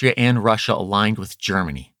keeping Austria and Russia aligned with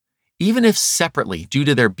Germany, even if separately due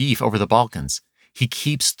to their beef over the Balkans, he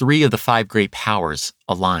keeps 3 of the 5 great powers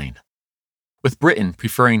aligned. With Britain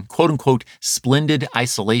preferring quote-unquote splendid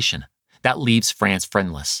isolation, that leaves France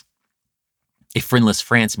friendless. A friendless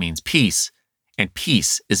France means peace, and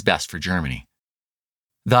peace is best for Germany.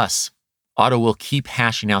 Thus, Otto will keep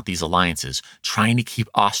hashing out these alliances, trying to keep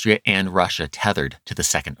Austria and Russia tethered to the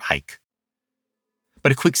Second Reich.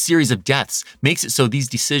 But a quick series of deaths makes it so these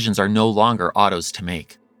decisions are no longer Otto's to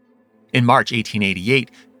make. In March 1888,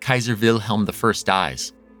 Kaiser Wilhelm I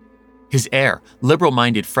dies. His heir,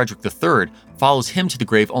 liberal-minded Frederick III, follows him to the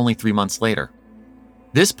grave only 3 months later.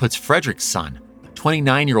 This puts Frederick's son,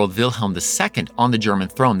 29-year-old Wilhelm II, on the German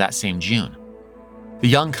throne that same June. The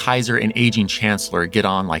young Kaiser and aging Chancellor get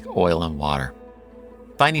on like oil and water.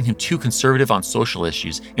 Finding him too conservative on social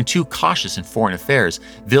issues and too cautious in foreign affairs,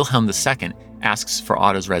 Wilhelm II asks for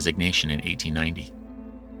Otto's resignation in 1890.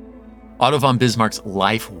 Otto von Bismarck's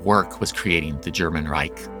life work was creating the German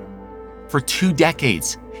Reich. For 2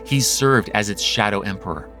 decades, he's served as its shadow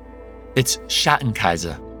emperor, its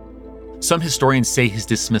Schattenkaiser. Some historians say his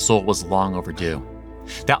dismissal was long overdue,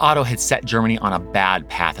 that Otto had set Germany on a bad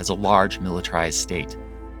path as a large militarized state.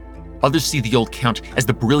 Others see the old count as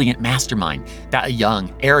the brilliant mastermind that a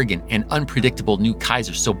young, arrogant, and unpredictable new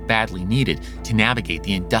Kaiser so badly needed to navigate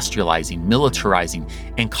the industrializing, militarizing,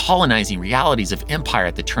 and colonizing realities of empire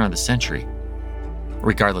at the turn of the century.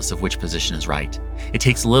 Regardless of which position is right, it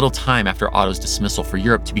takes little time after Otto's dismissal for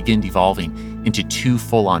Europe to begin devolving into 2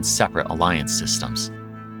 full-on separate alliance systems.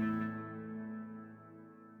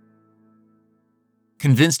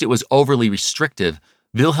 Convinced it was overly restrictive,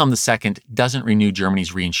 Wilhelm II doesn't renew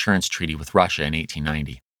Germany's reinsurance treaty with Russia in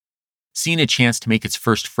 1890. Seeing a chance to make its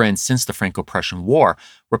first friend since the Franco-Prussian War,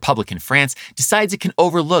 Republican France decides it can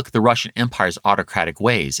overlook the Russian Empire's autocratic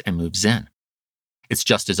ways and moves in. It's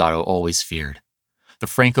just as Otto always feared. The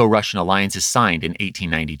Franco-Russian alliance is signed in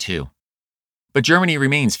 1892. But Germany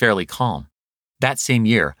remains fairly calm. That same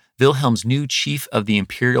year, Wilhelm's new chief of the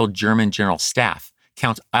Imperial German General Staff,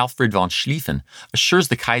 Count Alfred von Schlieffen, assures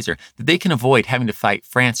the Kaiser that they can avoid having to fight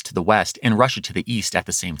France to the west and Russia to the east at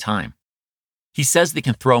the same time. He says they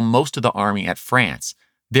can throw most of the army at France,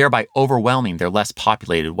 thereby overwhelming their less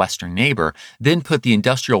populated western neighbor, then put the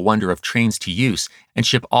industrial wonder of trains to use and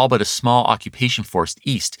ship all but a small occupation force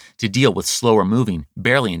east to deal with slower-moving,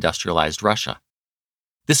 barely industrialized Russia.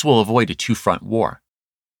 This will avoid a 2-front war.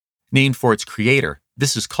 Named for its creator,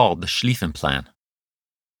 This is called the Schlieffen Plan.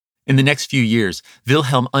 In the next few years,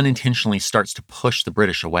 Wilhelm unintentionally starts to push the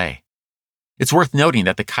British away. It's worth noting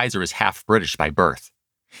that the Kaiser is half British by birth.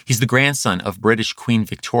 He's the grandson of British Queen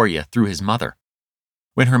Victoria through his mother.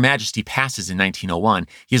 When Her Majesty passes in 1901,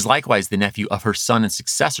 he is likewise the nephew of her son and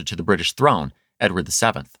successor to the British throne, Edward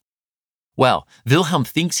VII. Well, Wilhelm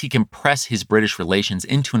thinks he can press his British relations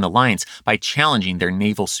into an alliance by challenging their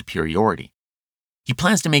naval superiority. He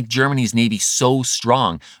plans to make Germany's navy so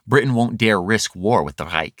strong, Britain won't dare risk war with the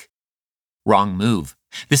Reich. Wrong move.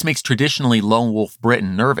 This makes traditionally lone wolf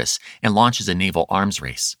Britain nervous and launches a naval arms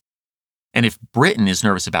race. And if Britain is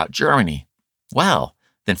nervous about Germany, well,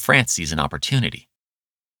 then France sees an opportunity.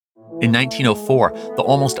 In 1904, the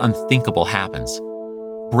almost unthinkable happens.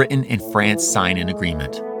 Britain and France sign an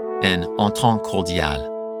agreement, an entente cordiale.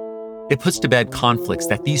 It puts to bed conflicts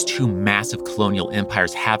that these two massive colonial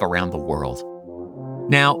empires have around the world.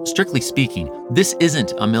 Now, strictly speaking, this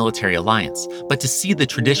isn't a military alliance, but to see the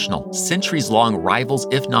traditional, centuries-long rivals,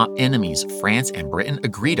 if not enemies, France and Britain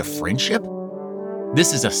agree to friendship?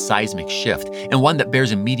 This is a seismic shift, and one that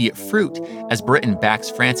bears immediate fruit as Britain backs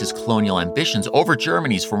France's colonial ambitions over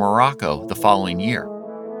Germany's for Morocco the following year.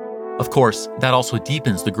 Of course, that also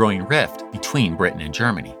deepens the growing rift between Britain and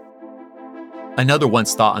Germany. Another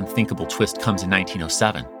once-thought unthinkable twist comes in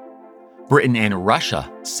 1907. Britain and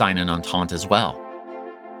Russia sign an entente as well.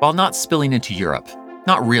 While not spilling into Europe,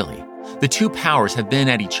 not really, the two powers have been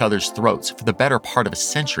at each other's throats for the better part of a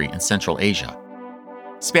century in Central Asia.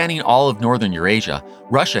 Spanning all of northern Eurasia,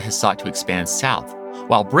 Russia has sought to expand south,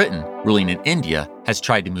 while Britain, ruling in India, has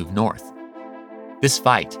tried to move north. This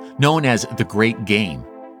fight, known as the Great Game,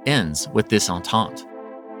 ends with this entente.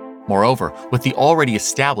 Moreover, with the already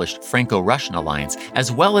established Franco-Russian alliance,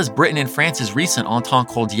 as well as Britain and France's recent entente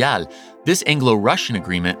cordiale, this Anglo-Russian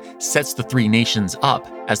agreement sets the three nations up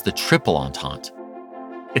as the Triple Entente.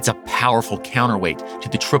 It's a powerful counterweight to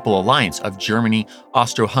the Triple Alliance of Germany,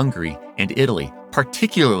 Austro-Hungary, and Italy,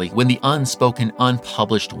 particularly when the unspoken,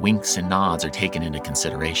 unpublished winks and nods are taken into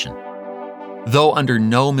consideration. Though under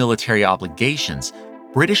no military obligations,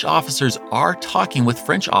 British officers are talking with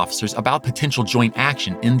French officers about potential joint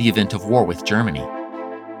action in the event of war with Germany.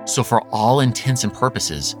 So for all intents and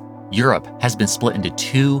purposes, Europe has been split into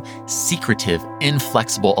two secretive,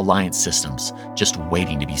 inflexible alliance systems, just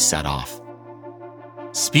waiting to be set off.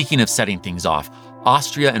 Speaking of setting things off,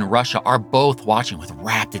 Austria and Russia are both watching with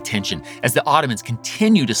rapt attention as the Ottomans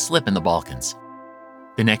continue to slip in the Balkans.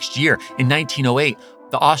 The next year, in 1908,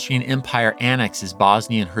 the Austrian Empire annexes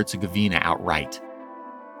Bosnia and Herzegovina outright.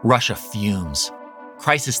 Russia fumes.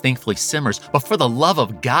 Crisis thankfully simmers, but for the love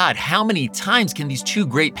of God, how many times can these two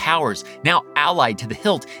great powers, now allied to the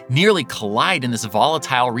hilt, nearly collide in this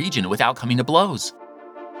volatile region without coming to blows?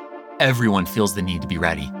 Everyone feels the need to be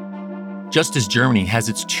ready. Just as Germany has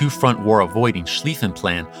its two-front war-avoiding Schlieffen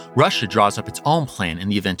Plan, Russia draws up its own plan in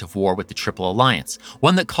the event of war with the Triple Alliance,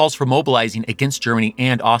 one that calls for mobilizing against Germany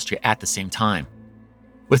and Austria at the same time.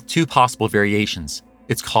 With two possible variations,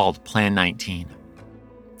 it's called Plan 19.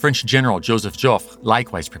 French General Joseph Joffre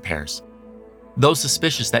likewise prepares. Though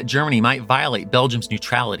suspicious that Germany might violate Belgium's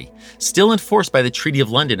neutrality, still enforced by the Treaty of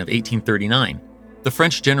London of 1839, the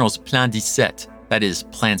French general's Plan 17, that is,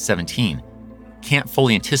 Plan 17, can't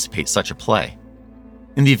fully anticipate such a play.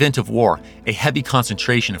 In the event of war, a heavy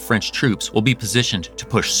concentration of French troops will be positioned to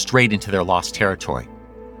push straight into their lost territory,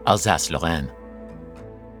 Alsace-Lorraine.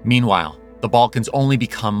 Meanwhile, the Balkans only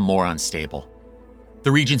become more unstable.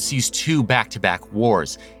 The region sees two back-to-back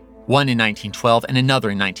wars, one in 1912 and another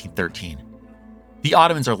in 1913. The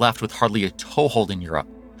Ottomans are left with hardly a toehold in Europe.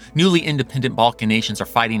 Newly independent Balkan nations are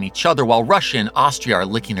fighting each other while Russia and Austria are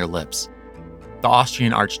licking their lips. The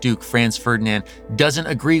Austrian Archduke Franz Ferdinand doesn't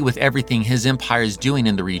agree with everything his empire is doing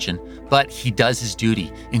in the region, but he does his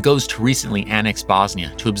duty and goes to recently annexed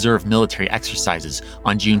Bosnia to observe military exercises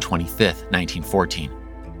on June 25, 1914.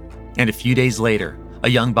 And a few days later, a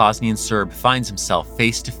young Bosnian Serb finds himself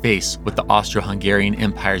face to face with the Austro-Hungarian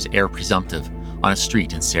Empire's heir presumptive on a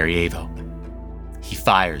street in Sarajevo. He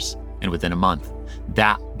fires, and within a month,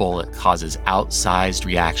 that bullet causes outsized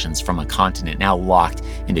reactions from a continent now locked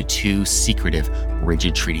into two secretive,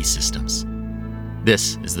 rigid treaty systems.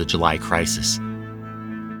 This is the July Crisis.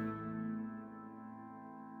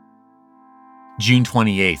 June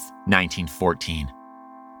 28, 1914.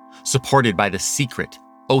 Supported by the secret,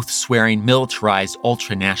 oath-swearing, militarized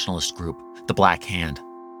ultra-nationalist group, the Black Hand,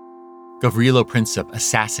 Gavrilo Princip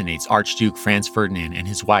assassinates Archduke Franz Ferdinand and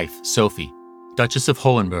his wife, Sophie, Duchess of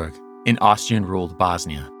Hohenberg, in Austrian-ruled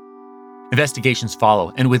Bosnia. Investigations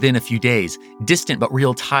follow, and within a few days, distant but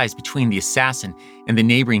real ties between the assassin and the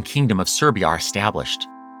neighboring kingdom of Serbia are established.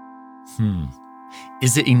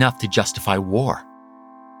 is it enough to justify war?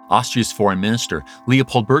 Austria's foreign minister,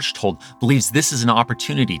 Leopold Berchtold, believes this is an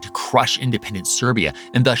opportunity to crush independent Serbia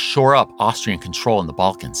and thus shore up Austrian control in the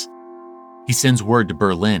Balkans. He sends word to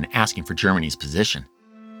Berlin asking for Germany's position.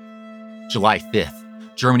 July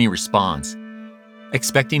 5th, Germany responds.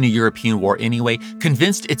 Expecting a European war anyway,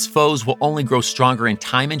 convinced its foes will only grow stronger in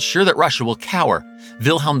time and sure that Russia will cower,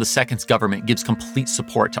 Wilhelm II's government gives complete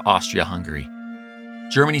support to Austria-Hungary.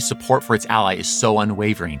 Germany's support for its ally is so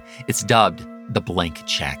unwavering, it's dubbed the blank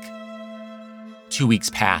check. 2 weeks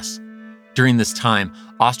pass. During this time,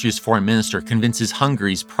 Austria's foreign minister convinces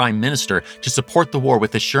Hungary's prime minister to support the war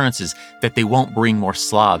with assurances that they won't bring more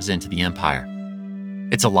Slavs into the empire.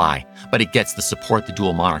 It's a lie, but it gets the support the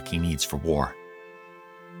dual monarchy needs for war.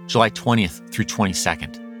 July 20th through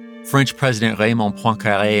 22nd, French President Raymond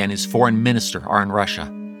Poincaré and his foreign minister are in Russia.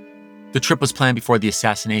 The trip was planned before the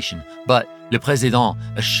assassination, but Le Président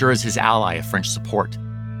assures his ally of French support.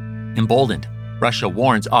 Emboldened, Russia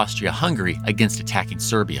warns Austria-Hungary against attacking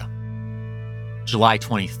Serbia. July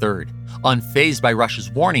 23rd, unfazed by Russia's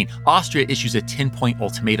warning, Austria issues a 10-point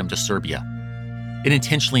ultimatum to Serbia. It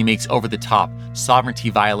intentionally makes over-the-top,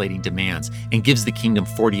 sovereignty-violating demands and gives the kingdom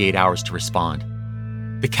 48 hours to respond.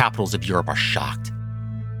 The capitals of Europe are shocked.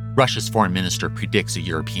 Russia's foreign minister predicts a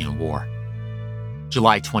European war.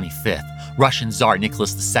 July 25th, Russian Tsar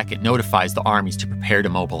Nicholas II notifies the armies to prepare to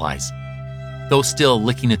mobilize. Though still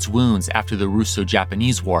licking its wounds after the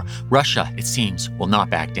Russo-Japanese War, Russia, it seems, will not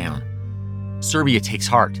back down. Serbia takes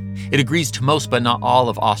heart. It agrees to most but not all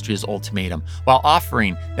of Austria's ultimatum, while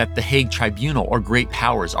offering that the Hague Tribunal or Great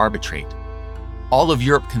Powers arbitrate. All of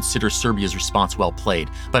Europe considers Serbia's response well played,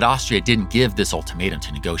 but Austria didn't give this ultimatum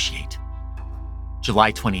to negotiate.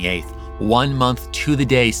 July 28th, 1 month to the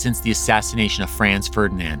day since the assassination of Franz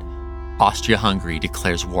Ferdinand, Austria-Hungary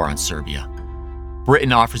declares war on Serbia.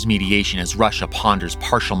 Britain offers mediation as Russia ponders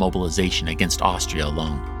partial mobilization against Austria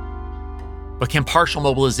alone. But can partial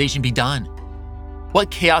mobilization be done?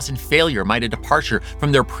 What chaos and failure might a departure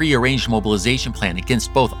from their pre-arranged mobilization plan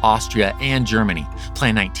against both Austria and Germany,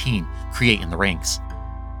 Plan 19, create in the ranks?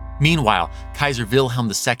 Meanwhile, Kaiser Wilhelm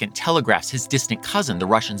II telegraphs his distant cousin, the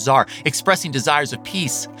Russian Tsar, expressing desires of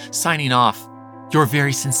peace, signing off, "Your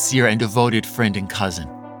very sincere and devoted friend and cousin,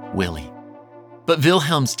 Willie." But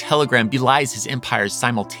Wilhelm's telegram belies his empire's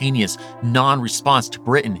simultaneous non-response to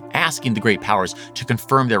Britain asking the great powers to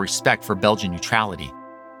confirm their respect for Belgian neutrality.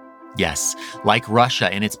 Yes, like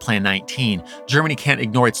Russia and its Plan 19, Germany can't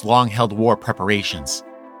ignore its long-held war preparations.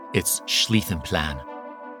 Its Schlieffenplan.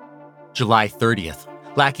 July 30th.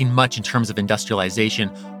 Lacking much in terms of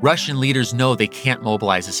industrialization, Russian leaders know they can't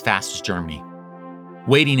mobilize as fast as Germany.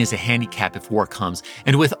 Waiting is a handicap if war comes,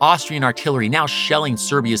 and with Austrian artillery now shelling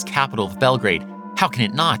Serbia's capital of Belgrade, how can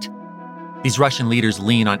it not? These Russian leaders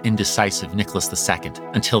lean on indecisive Nicholas II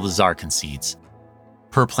until the Tsar concedes.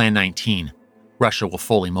 Per Plan 19, Russia will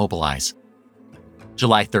fully mobilize.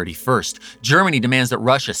 July 31st, Germany demands that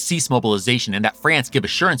Russia cease mobilization and that France give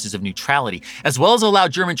assurances of neutrality, as well as allow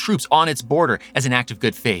German troops on its border as an act of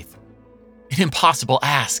good faith. An impossible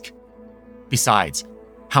ask. Besides,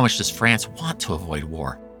 how much does France want to avoid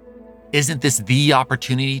war? Isn't this the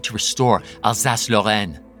opportunity to restore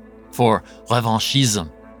Alsace-Lorraine for revanchism?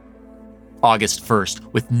 August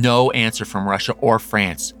 1st, with no answer from Russia or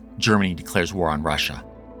France, Germany declares war on Russia.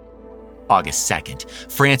 August 2nd,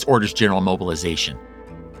 France orders general mobilization.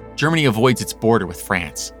 Germany avoids its border with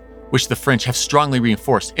France, which the French have strongly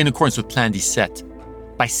reinforced in accordance with Plan 17,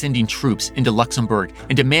 by sending troops into Luxembourg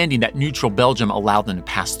and demanding that neutral Belgium allow them to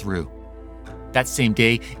pass through. That same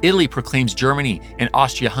day, Italy proclaims Germany and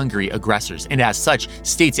Austria-Hungary aggressors, and as such,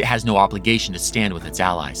 states it has no obligation to stand with its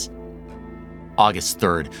allies. August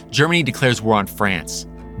 3rd, Germany declares war on France.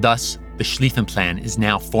 Thus, the Schlieffenplan is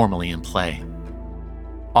now formally in play.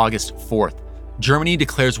 August 4th, Germany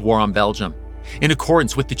declares war on Belgium. In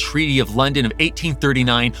accordance with the Treaty of London of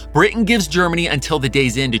 1839, Britain gives Germany until the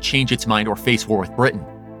day's end to change its mind or face war with Britain.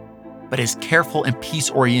 But as careful and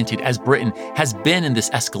peace-oriented as Britain has been in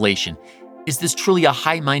this escalation, is this truly a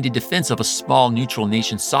high-minded defense of a small neutral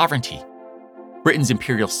nation's sovereignty? Britain's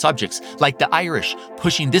imperial subjects, like the Irish,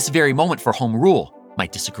 pushing this very moment for home rule,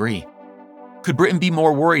 might disagree. Could Britain be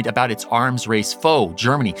more worried about its arms race foe,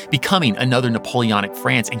 Germany, becoming another Napoleonic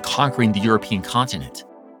France and conquering the European continent?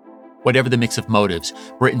 Whatever the mix of motives,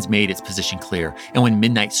 Britain's made its position clear, and when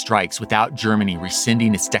midnight strikes without Germany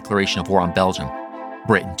rescinding its declaration of war on Belgium,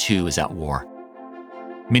 Britain too is at war.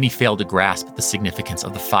 Many fail to grasp the significance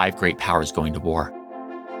of the 5 great powers going to war.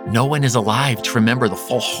 No one is alive to remember the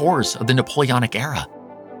full horrors of the Napoleonic era.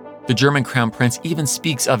 The German crown prince even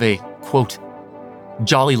speaks of a, quote,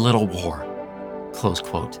 jolly little war, close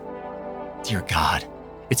quote. Dear God,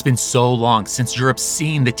 it's been so long since Europe's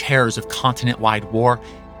seen the terrors of continent-wide war.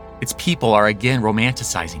 Its people are again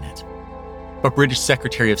romanticizing it. But British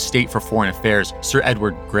Secretary of State for Foreign Affairs, Sir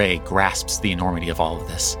Edward Grey, grasps the enormity of all of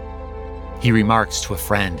this. He remarks to a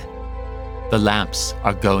friend, "The lamps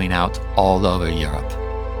are going out all over Europe.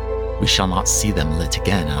 We shall not see them lit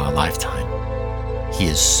again in our lifetime." He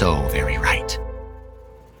is so very right.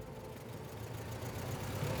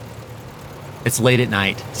 It's late at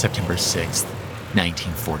night, September 6th,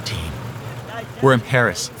 1914. We're in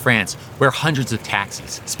Paris, France, where hundreds of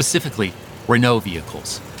taxis, specifically Renault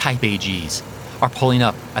vehicles, Type AGs, are pulling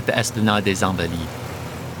up at the Esplanade des Invalides.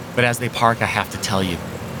 But as they park, I have to tell you,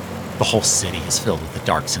 the whole city is filled with a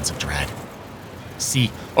dark sense of dread.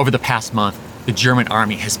 See, over the past month, the German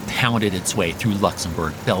army has pounded its way through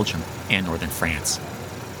Luxembourg, Belgium, and northern France.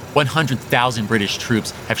 100,000 British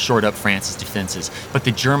troops have shored up France's defenses, but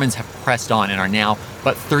the Germans have pressed on and are now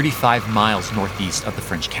but 35 miles northeast of the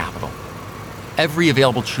French capital. Every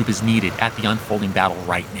available troop is needed at the unfolding battle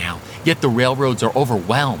right now, yet the railroads are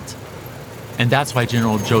overwhelmed. And that's why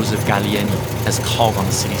General Joseph Gallieni has called on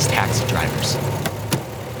the city's taxi drivers.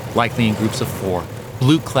 Likely in groups of 4,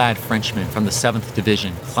 blue-clad Frenchmen from the 7th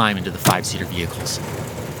Division climb into the 5-seater vehicles.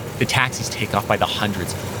 The taxis take off by the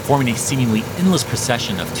hundreds, forming a seemingly endless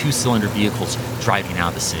procession of 2-cylinder vehicles driving out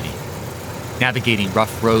of the city. Navigating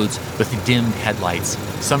rough roads with dimmed headlights,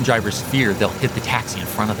 some drivers fear they'll hit the taxi in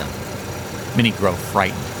front of them. Many grow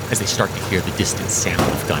frightened as they start to hear the distant sound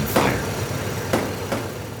of gunfire.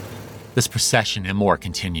 This procession and more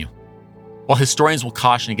continue. While historians will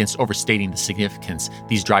caution against overstating the significance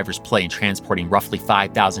these drivers play in transporting roughly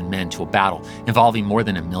 5,000 men to a battle involving more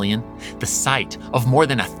than 1 million, the sight of more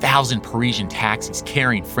than 1,000 Parisian taxis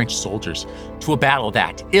carrying French soldiers to a battle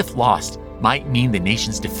that, if lost, might mean the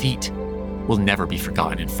nation's defeat, will never be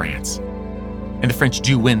forgotten in France. And the French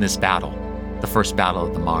do win this battle, the First Battle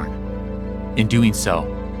of the Marne. In doing so,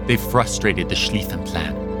 they've frustrated the Schlieffen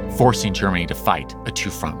Plan, forcing Germany to fight a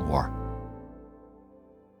 2-front war.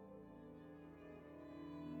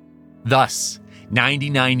 Thus,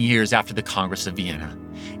 99 years after the Congress of Vienna,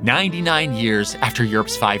 99 years after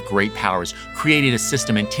Europe's 5 great powers created a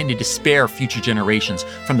system intended to spare future generations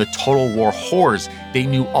from the total war horrors they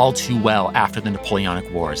knew all too well after the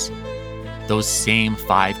Napoleonic Wars. Those same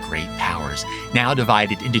 5 great powers, now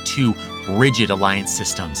divided into 2 rigid alliance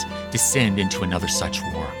systems, descend into another such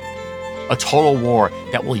war. A total war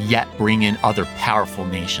that will yet bring in other powerful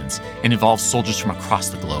nations and involve soldiers from across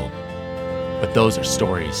the globe. But those are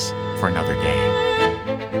stories for another day.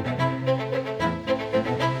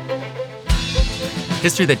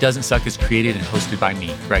 History That Doesn't Suck is created and hosted by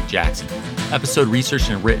me, Greg Jackson. Episode researched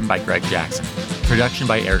and written by Greg Jackson. Production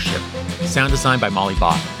by Airship. Sound design by Molly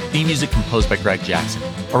Bach. Theme music composed by Greg Jackson.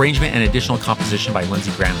 Arrangement and additional composition by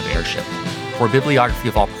Lindsey Graham of Airship. For a bibliography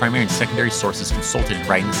of all primary and secondary sources consulted in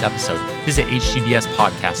writing this episode, visit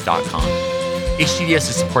htdspodcast.com. HTDS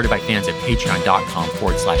is supported by fans at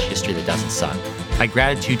patreon.com/History That Doesn't Suck. My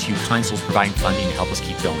gratitude to you kind souls providing funding to help us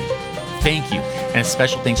keep going. Thank you, and a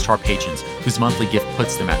special thanks to our patrons, whose monthly gift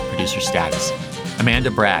puts them at producer status.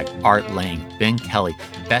 Amanda Bragg, Art Lang, Ben Kelly,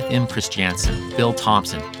 Beth M. Christiansen, Bill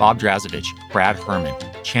Thompson, Bob Drazovich, Brad Herman,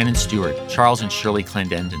 Shannon Stewart, Charles and Shirley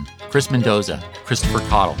Clendenden, Chris Mendoza, Christopher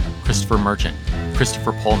Cottle, Christopher Merchant,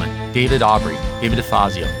 Christopher Pullman, David Aubrey, David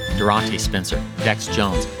DeFazio, Durante Spencer, Dex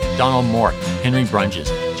Jones, Donald Moore, Henry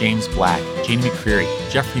Brunges, James Black, Janie McCreary,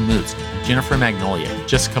 Jeffrey Moots, Jennifer Magnolia,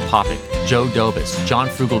 Jessica Popick, Joe Dobis, John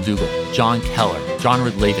Frugal-Dougal, John Keller, John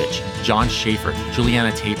Rudlevich, John Schaefer,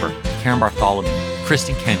 Juliana Taper, Karen Bartholomew,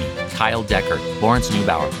 Kristen Kenny, Kyle Decker, Lawrence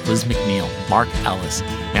Neubauer, Liz McNeil, Mark Ellis,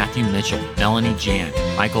 Matthew Mitchell, Melanie Jan,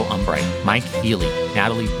 Michael Umbright, Mike Healy,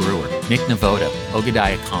 Natalie Brewer, Nick Navoda,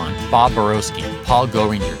 Ogadiah Khan, Bob Borowski, Paul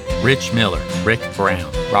Goringer, Rich Miller, Rick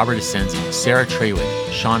Brown, Robert Asenzi, Sarah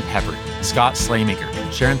Treywick, Sean Pepper, Scott Slaymaker,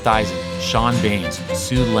 Sharon Theisen, Sean Baines,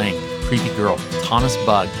 Sue Lang, Creepy Girl, Thomas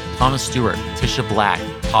Bugg, Thomas Stewart, Tisha Black,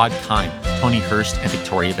 Todd Kine, Tony Hurst, and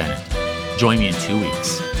Victoria Bennett. Join me in 2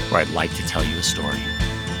 weeks, where I'd like to tell you a story.